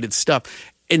sophisticated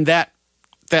stuff. And that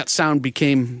sound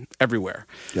became everywhere.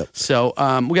 Yep. So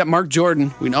we got Mark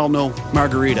Jordan. We all know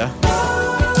Margarita.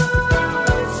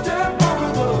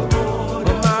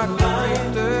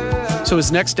 So his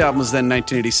next album was then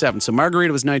 1987. So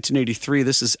Margarita was 1983.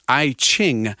 This is I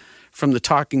Ching from the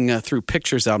Talking Through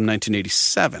Pictures album,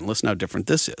 1987. Listen how different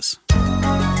this is.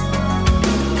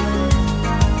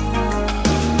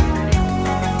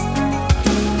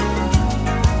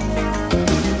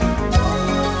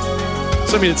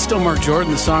 So, I mean, it's still Mark Jordan.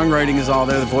 The songwriting is all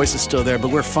there. The voice is still there.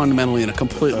 But we're fundamentally in a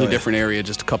completely different area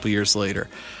just a couple years later.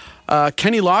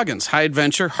 Kenny Loggins, High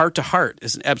Adventure, Heart to Heart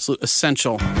is an absolute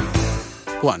essential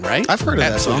one, right? I've heard of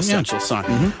that song. Essential song.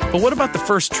 Mm-hmm. But what about the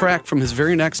first track from his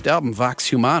very next album, Vox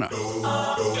Humana?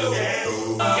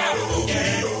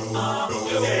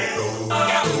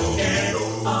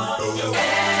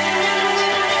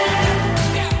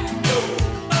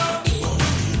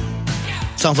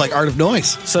 Sounds like Art of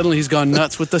Noise. Suddenly he's gone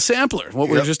nuts with the sampler, what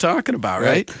we were just talking about,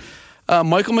 right?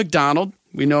 Michael McDonald,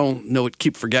 we know what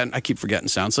I keep forgetting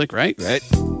sounds like, right? Right.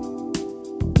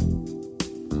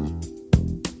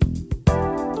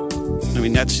 I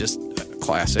mean, that's just a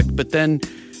classic. But then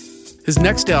his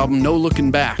next album, No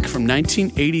Looking Back, from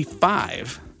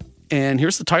 1985. And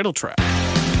here's the title track.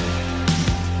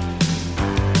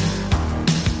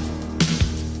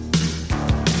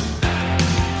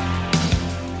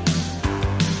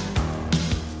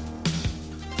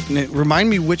 Remind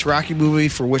me which Rocky movie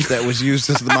for which that was used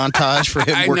as the montage for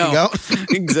him working out.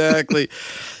 Exactly.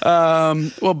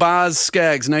 Well, Boz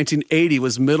Scaggs, 1980,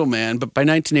 was Middleman, but by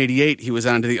 1988, he was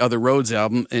on to the Other Roads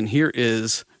album, and here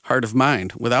is Heart of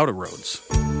Mind, Without a Rhodes.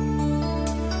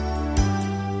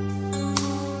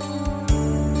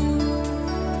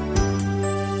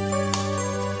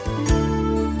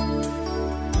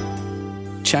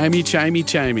 Chimey, chimey,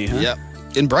 chimey, huh? Yep.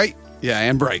 And Bright. Yeah,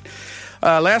 and Bright.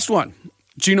 Last one.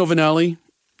 Gino Vanelli,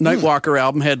 Nightwalker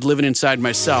album, had Living Inside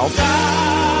Myself.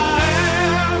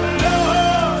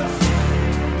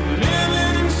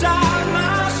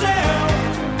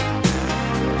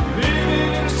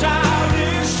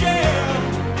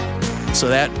 So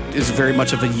that is very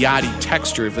much of a yachty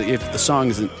texture if the song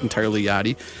isn't entirely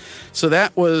yachty. So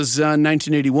that was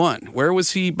 1981. Where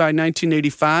was he by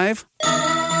 1985?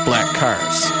 Black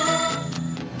Cars.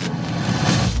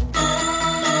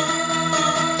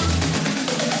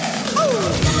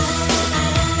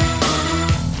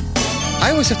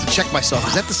 I always have to check myself.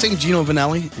 Is that the same Gino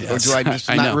Vanelli? Yes. Or do I just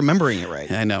not remembering it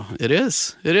right? I know. It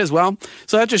is. It is. Well,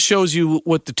 so that just shows you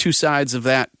what the two sides of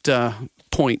that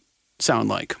point sound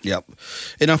like. Yep.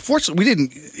 And unfortunately,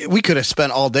 we could have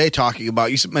spent all day talking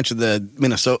about, you mentioned the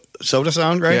Minnesota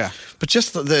sound, right? Yeah. But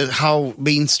just how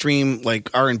mainstream like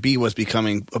R&B was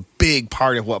becoming a big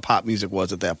part of what pop music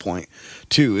was at that point,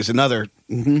 too, is another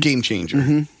game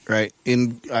changer, right?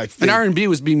 And R&B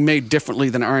was being made differently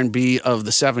than R&B of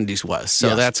the 70s was.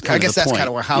 So that's kind of the point. I guess that's kind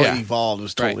of how it evolved.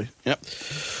 Was totally. Right. Yep.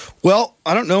 Well,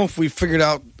 I don't know if we figured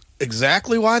out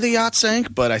exactly why the yacht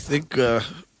sank, but I think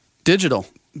digital.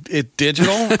 I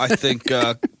think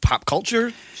pop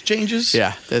culture changes.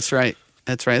 Yeah, that's right.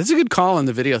 That's right. That's a good call on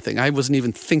the video thing. I wasn't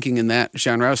even thinking in that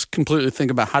genre. I was completely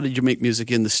thinking about how did you make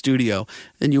music in the studio,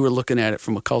 and you were looking at it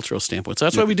from a cultural standpoint. So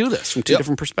that's why we do this from two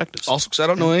different perspectives. Also, because I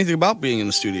don't know anything about being in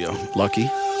the studio. Lucky.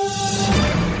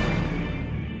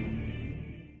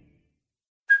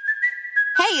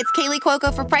 Hey, it's Kaylee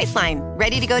Cuoco for Priceline.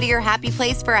 Ready to go to your happy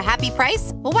place for a happy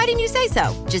price? Well, why didn't you say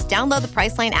so? Just download the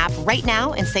Priceline app right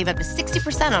now and save up to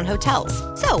 60% on hotels.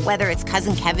 So whether it's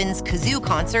Cousin Kevin's Kazoo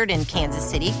Concert in Kansas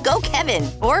City, go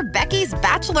Kevin, or Becky's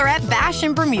Bachelorette Bash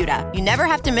in Bermuda, you never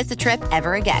have to miss a trip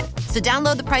ever again. So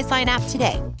download the Priceline app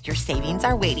today. Your savings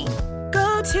are waiting.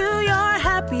 Go to your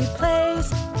happy place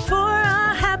for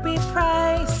a happy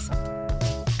price.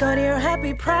 Go to your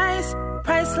happy price,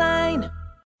 Priceline.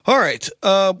 All right,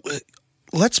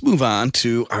 let's move on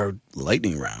to our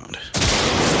lightning round.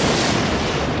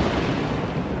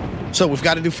 So we've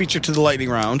got a new feature to the lightning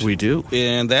round. We do.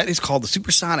 And that is called the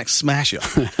Supersonic Smash Up.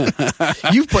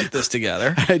 You've put this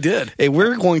together. I did. And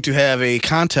we're going to have a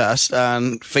contest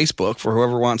on Facebook for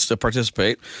whoever wants to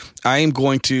participate. I am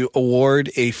going to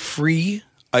award a free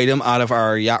item out of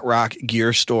our Yacht Rock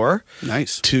gear store.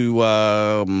 Nice.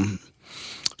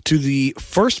 To the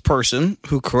first person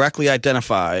who correctly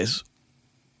identifies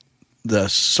the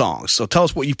songs. So tell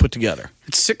us what you put together.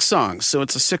 It's 6 songs, so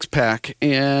it's a 6-pack,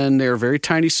 and they're very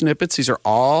tiny snippets. These are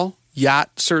all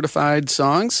yacht certified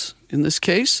songs in this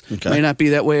case. Okay. May not be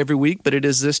that way every week, but it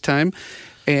is this time.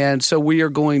 And so we're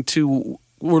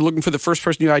looking for the first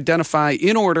person to identify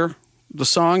in order the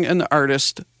song and the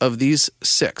artist of these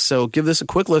 6. So give this a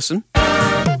quick listen.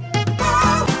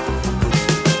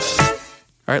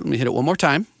 All right, let me hit it one more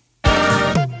time. All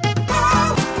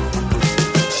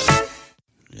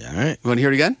right. You want to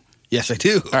hear it again? Yes, I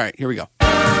do. All right, here we go.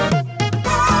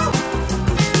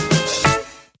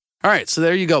 All right, so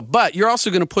there you go. But you're also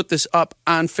going to put this up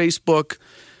on Facebook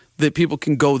that people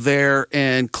can go there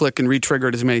and click and re-trigger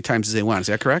it as many times as they want. Is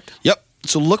that correct? Yep.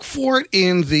 So look for it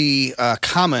in the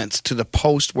comments to the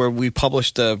post where we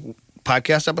publish the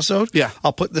podcast episode, Yeah.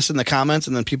 I'll put this in the comments,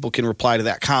 and then people can reply to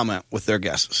that comment with their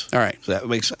guesses. All right. So that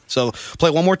makes sense. So play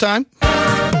it one more time.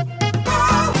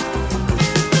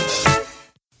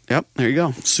 Yep, there you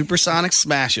go. Supersonic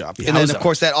Smash Up. Yeah, and then, how's of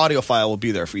course, that audio file will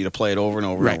be there for you to play it over and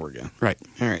over Right. and over again. Right.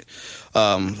 All right.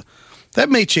 That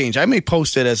may change. I may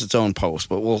post it as its own post,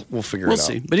 but we'll figure We'll it out.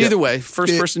 see. But either way,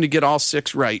 first person to get all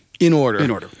 6 right. In order.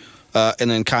 In order. And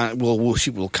then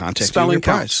we'll contact Spelling you with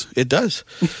your counts. prize. It does.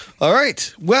 All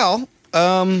right. Well,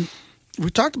 we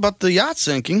talked about the yacht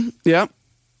sinking. Yeah.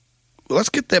 Let's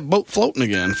get that boat floating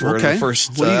again for Okay. the first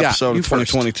What do you got? episode You of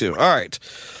 2022. All right.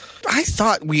 I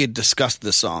thought we had discussed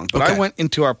this song, but Okay. I went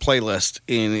into our playlist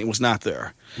and it was not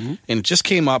there. Mm-hmm. And it just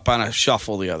came up on a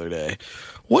shuffle the other day.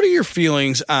 What are your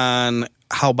feelings on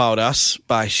How About Us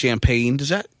by Champagne? Does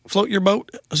that float your boat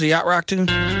as a yacht rock tune?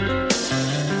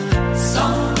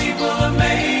 Some people are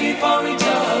made for each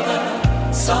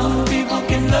other. Some people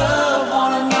can love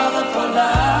one another for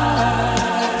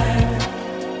life.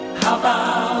 How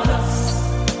about us?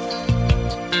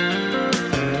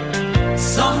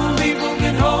 Some people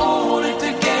can hold it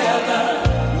together.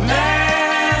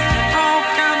 Last all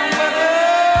kind of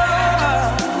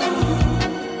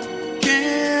weather.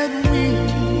 Can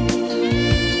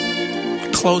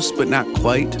we? Close, but not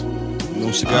quite.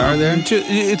 No cigar there?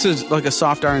 It's like a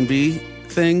soft R&B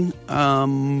thing.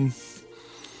 I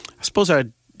suppose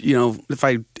if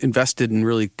I invested and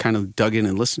really kind of dug in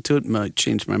and listened to it, it might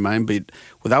change my mind. But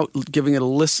without giving it a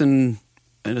listen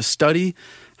and a study,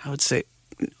 I would say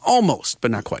almost, but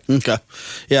not quite. Okay.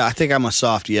 Yeah, I think I'm a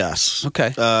soft yes.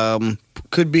 Okay.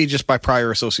 Could be just by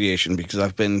prior association because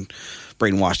I've been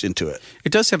brainwashed into it.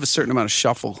 It does have a certain amount of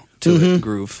shuffle to it,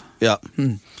 groove. Yeah.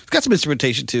 It's got some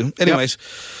instrumentation too. Anyways,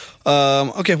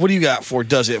 okay, what do you got for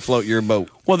Does It Float Your Boat?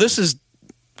 Well, this is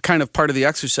kind of part of the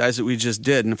exercise that we just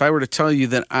did. And if I were to tell you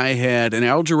that I had an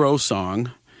Al Jarreau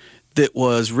song that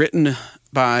was written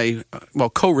by,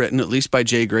 co-written at least by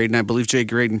Jay Graydon. I believe Jay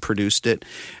Graydon produced it.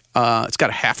 It's got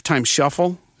a halftime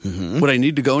shuffle. Would I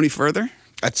need to go any further?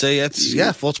 I'd say it's,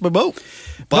 floats my boat.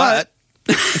 But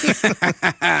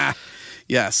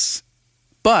Yes.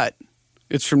 But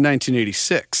it's from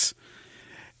 1986.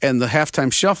 And the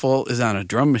halftime shuffle is on a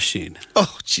drum machine.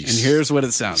 oh, jeez. And here's what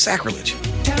it sounds like. Sacrilege.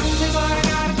 Tell me what I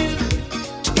gotta do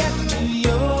to get to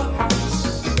your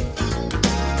house.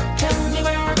 Tell me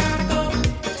where I gotta go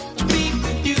to be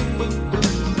with you.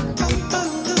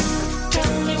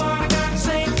 Tell me what I gotta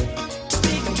say to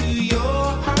speak to your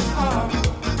heart.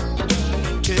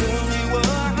 Tell me what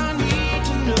I need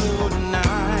to know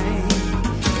tonight,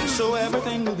 so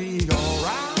everything will be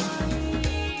alright.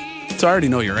 So I already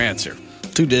know your answer.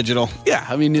 Too digital. Yeah,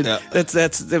 I mean,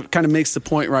 that kind of makes the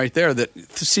point right there that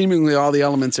seemingly all the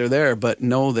elements are there, but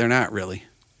no, they're not really.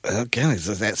 Again,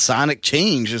 that sonic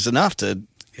change is enough to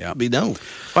be known.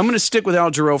 I'm going to stick with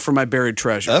Al Jarreau for my buried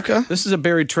treasure. Okay. This is a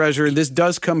buried treasure. This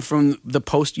does come from the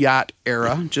post-yacht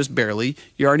era, just barely.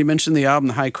 You already mentioned the album,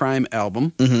 the High Crime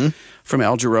album from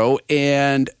Al Jarreau,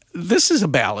 and this is a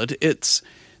ballad. It's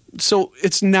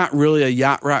not really a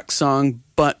yacht rock song,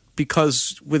 but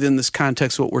because within this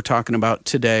context, what we're talking about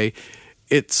today,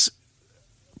 it's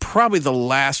probably the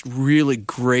last really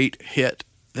great hit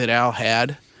that Al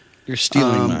had. You're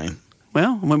stealing mine.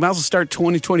 Well, we might as well start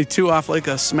 2022 off like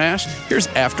a smash. Here's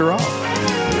After All.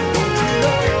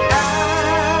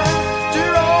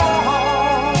 After all,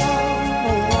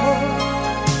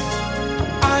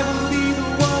 I will be the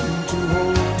one to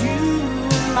hold you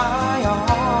in my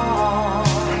arms.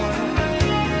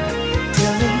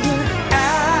 Telling you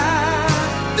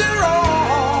after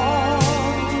all,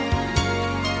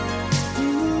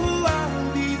 I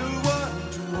will be the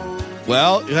one to hold you.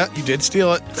 Well, yeah, you did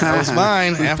steal it. That was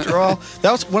mine, after all.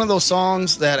 That was one of those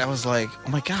songs that I was like, oh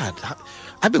my God,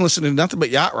 I've been listening to nothing but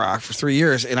yacht rock for 3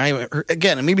 years. And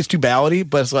again, maybe it's too ballady,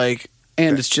 but it's like,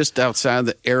 And it's just outside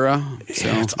the era. So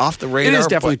it's off the radar. It is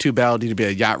definitely but- too ballady to be a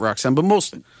yacht rock song. But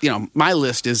most, my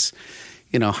list is,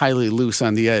 highly loose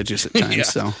on the edges at times. Yeah.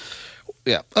 So,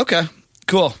 Yeah. Okay.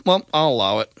 Cool. Well, I'll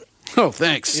allow it. oh,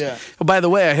 thanks. Yeah. Oh, by the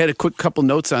way, I had a quick couple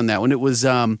notes on that one. It was,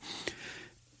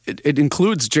 it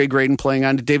includes Jay Graydon playing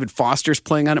on it, David Foster's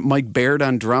playing on it, Mike Baird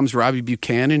on drums, Robbie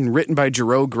Buchanan, written by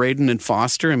Jarreau, Graydon, and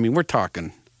Foster. I mean, we're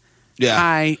talking Yeah.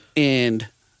 high-end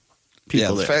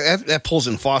people yeah. there. That pulls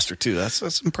in Foster too.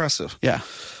 That's impressive. Yeah.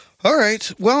 All right.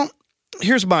 Well,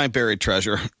 here's my buried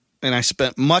treasure. And I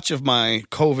spent much of my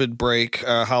COVID break,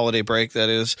 holiday break, that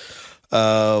is,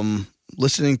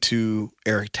 listening to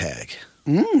Eric Tagg.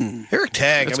 Eric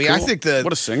Tagg. That's I cool. think that.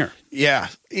 What a singer. Yeah.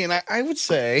 And I would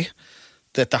say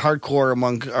that the hardcore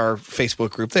among our Facebook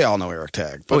group, they all know Eric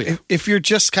Tagg. But Oh, yeah. if you're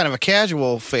just kind of a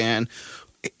casual fan,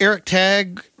 Eric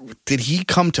Tagg, did he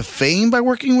come to fame by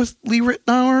working with Lee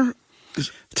Ritenour?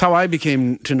 That's how I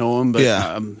became to know him. But,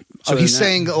 Yeah. So he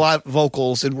sang a lot of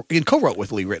vocals and co-wrote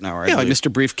with Lee Ritenour. Yeah, like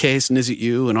Mr. Briefcase and Is It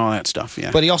You and all that stuff.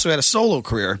 Yeah. But he also had a solo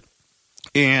career.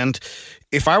 And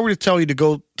if I were to tell you to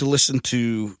go to listen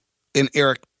to an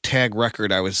Eric Tagg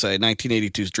record, I would say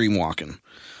 1982's Dreamwalkin'.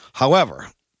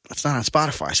 However, it's not on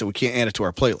Spotify, so we can't add it to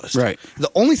our playlist. Right.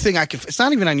 The only thing it's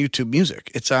not even on YouTube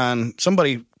Music. It's on,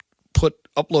 somebody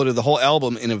uploaded the whole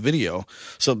album in a video.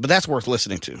 But that's worth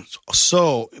listening to.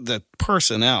 So the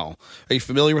personnel, are you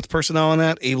familiar with the personnel on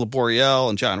that? Ava Boreal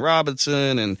and John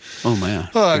Robinson and oh man,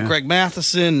 Greg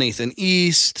Matheson, Nathan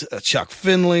East, Chuck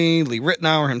Finley, Lee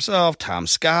Ritenour himself, Tom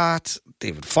Scott,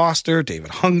 David Foster,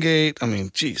 David Hungate. I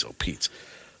mean, geez, oh Pete.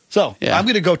 So I'm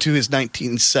going to go to his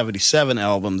 1977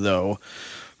 album though,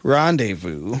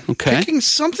 Rendezvous. Okay. Picking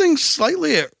something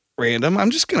slightly random. I'm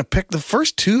just going to pick the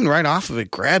first tune right off of it,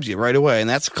 grabs you right away, and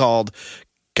that's called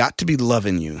Got to Be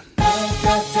Loving You.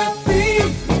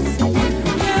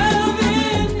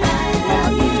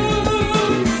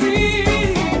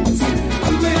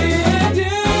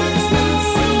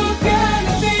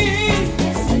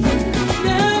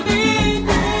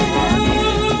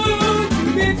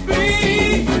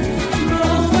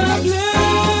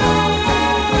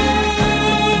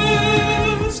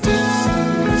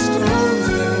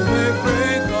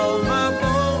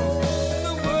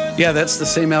 Yeah, that's the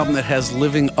same album that has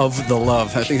Living of the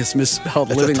Love. I think it's misspelled.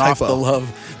 That's Living a Off typo. the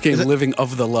Love became Living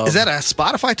of the Love. Is that a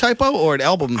Spotify typo or an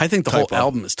album I think the typo? whole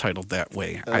album is titled that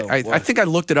way. Oh, I think I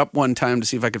looked it up one time to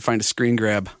see if I could find a screen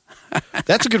grab.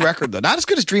 That's a good record, though. Not as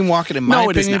good as Dreamwalkin' in my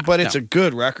No, it is opinion, not, but it's no. a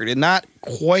good record. And not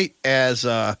quite as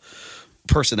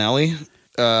personnel-y.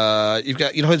 You've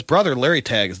got, his brother, Larry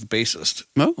Tagg, is the bassist.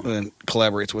 Oh. And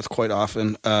collaborates with quite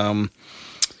often. Not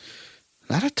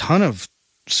a ton of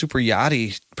super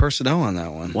yachty personnel on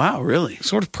that one. Wow, really?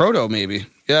 Sort of proto, maybe.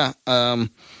 Yeah. No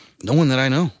one that I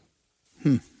know.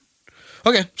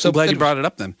 Okay. So I'm glad you brought it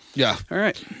up then. Yeah. All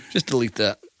right. Just delete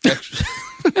that.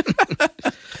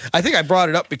 I think I brought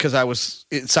it up because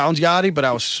it sounds yachty, but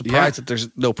I was surprised that there's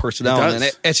no personnel. It does. And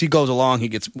then as he goes along, he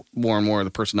gets more and more of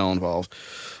the personnel involved,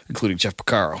 including Jeff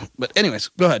Porcaro. But anyways,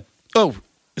 go ahead. Oh,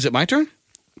 is it my turn?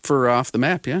 For Off the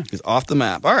Map, yeah. It's Off the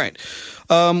Map. All right.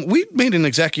 We made an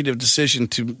executive decision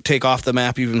to take Off the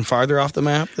Map even farther off the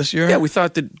map this year. Yeah, we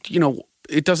thought that,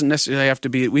 it doesn't necessarily have to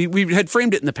be. We had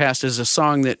framed it in the past as a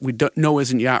song that we don't know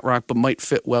isn't yacht rock, but might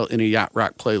fit well in a yacht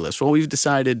rock playlist. Well, we've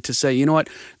decided to say, you know what?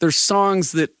 There's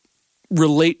songs that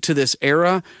relate to this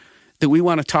era that we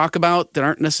want to talk about that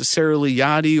aren't necessarily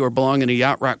yachty or belong in a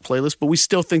yacht rock playlist, but we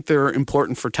still think they're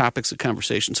important for topics of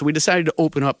conversation. So we decided to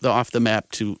open up the Off the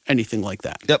Map to anything like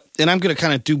that. Yep. And I'm going to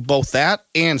kind of do both that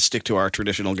and stick to our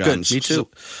traditional guns. Good. Me too.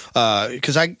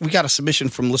 Because we got a submission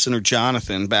from listener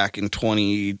Jonathan back in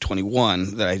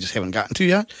 2021 that I just haven't gotten to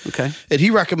yet. Okay. And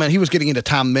he was getting into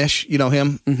Tom Misch. You know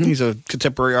him? Mm-hmm. He's a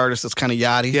contemporary artist that's kind of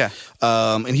yachty. Yeah.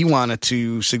 And he wanted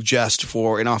to suggest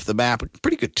for an Off the Map a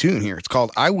pretty good tune here. It's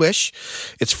called I Wish.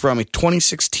 It's from a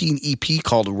 2016 EP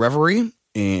called Reverie.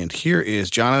 And here is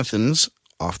Jonathan's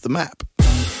Off the Map.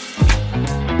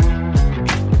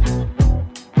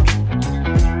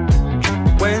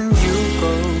 When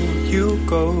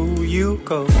you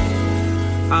go,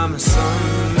 I'm a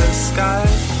sunless sky.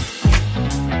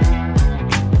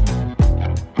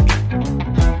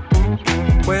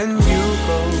 When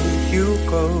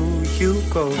you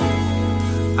go,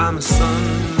 I'm a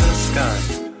sunless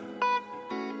sky.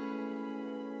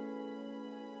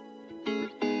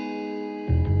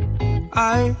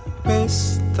 I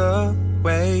miss the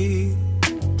way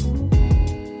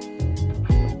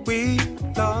we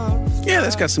loved. Yeah,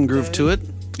 that's got some groove to it.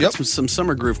 Yep. Got some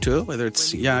summer groove to it, whether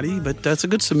it's yachty, but that's a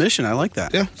good submission. I like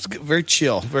that. Yeah, it's very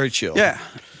chill, very chill. Yeah.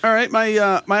 All right, my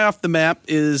Off the Map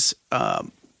is I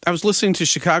was listening to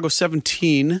Chicago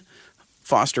 17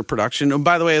 Foster production. And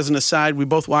by the way, as an aside, we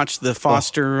both watched the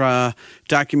Foster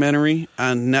documentary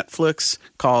on Netflix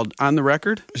called On the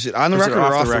Record. Is it on the record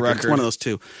or off the record? It's one of those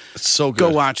two. It's so good. Go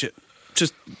watch it.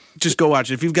 Just go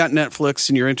watch it. If you've got Netflix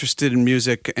and you're interested in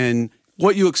music and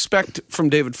what you expect from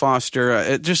David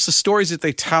Foster, just the stories that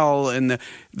they tell and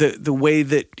the way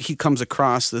that he comes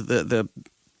across,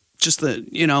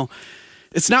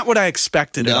 it's not what I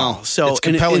expected at all. So it's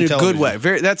compelling in a good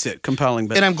television. way. That's it, compelling.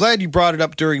 But And I'm glad you brought it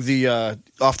up during the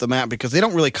Off the Map because they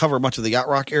don't really cover much of the yacht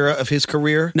rock era of his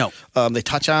career. No. They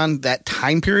touch on that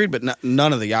time period, but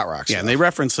none of the yacht rock stuff. Yeah, and they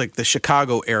reference like the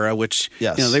Chicago era, which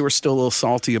they were still a little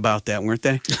salty about that, weren't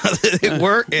they? They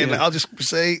were, and I'll just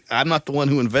say I'm not the one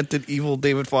who invented evil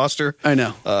David Foster. I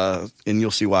know. And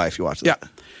you'll see why if you watch that. Yeah.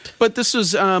 But this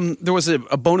was there was a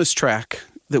bonus track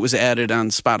that was added on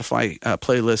Spotify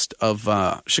playlist of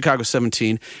Chicago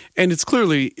 17, and it's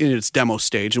clearly in its demo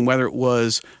stage. And whether it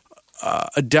was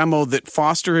a demo that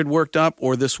Foster had worked up,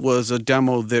 or this was a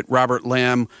demo that Robert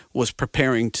Lamb was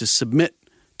preparing to submit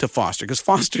to Foster, because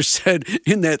Foster said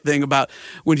in that thing about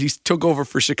when he took over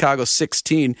for Chicago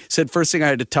 16, said first thing I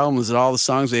had to tell him was that all the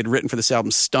songs they had written for this album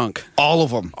stunk. All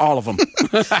of them. All of them.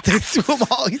 He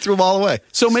threw them all away.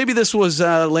 So maybe this was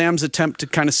Lamb's attempt to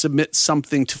kind of submit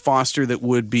something to Foster that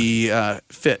would be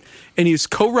fit. And he was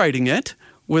co-writing it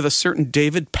with a certain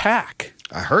David Pack.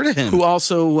 I heard of him. Who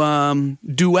also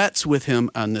duets with him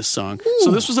on this song. Ooh.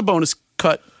 So this was a bonus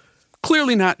cut.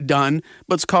 Clearly not done,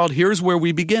 but it's called Here's Where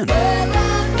We Begin.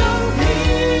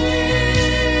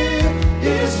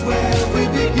 Here's where we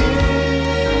begin.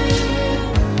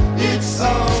 It's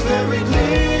all very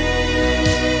clear,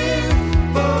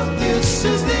 but this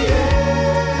is the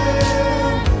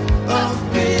end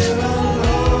of being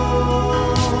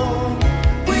alone.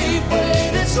 We've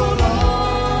waited so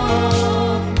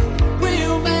long,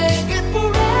 we'll make it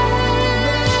forever.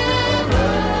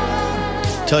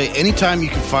 Tell you, anytime you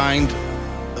can find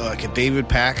like a David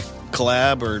Pack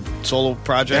collab or solo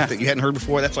project that you hadn't heard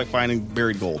before, that's like finding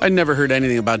buried gold. I'd never heard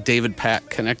anything about David Pack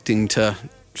connecting to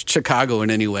Chicago in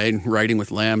any way and writing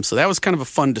with Lamb, so that was kind of a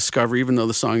fun discovery, even though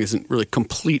the song isn't really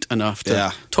complete enough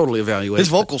to totally evaluate. His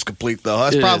vocal's complete, though.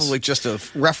 That's probably just a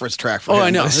reference track for him. I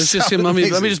know. It's just him. Let me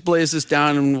just blaze this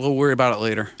down, and we'll worry about it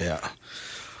later. Yeah.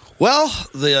 Well,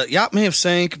 the yacht may have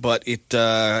sank, but it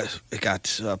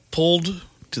got pulled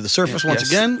to the surface once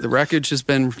again. The wreckage has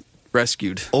been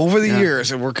rescued over the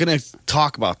years, and we're going to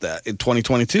talk about that in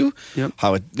 2022. Yep.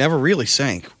 How it never really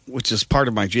sank, which is part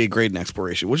of my Jay Graydon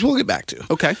exploration, which we'll get back to.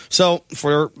 Okay. So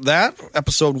for that,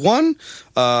 episode 1,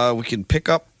 we can pick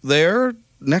up there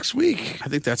next week. I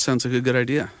think that sounds like a good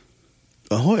idea.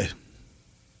 Ahoy.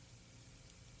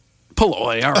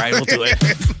 Poloy. All right, we'll do it.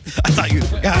 I thought you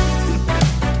forgot.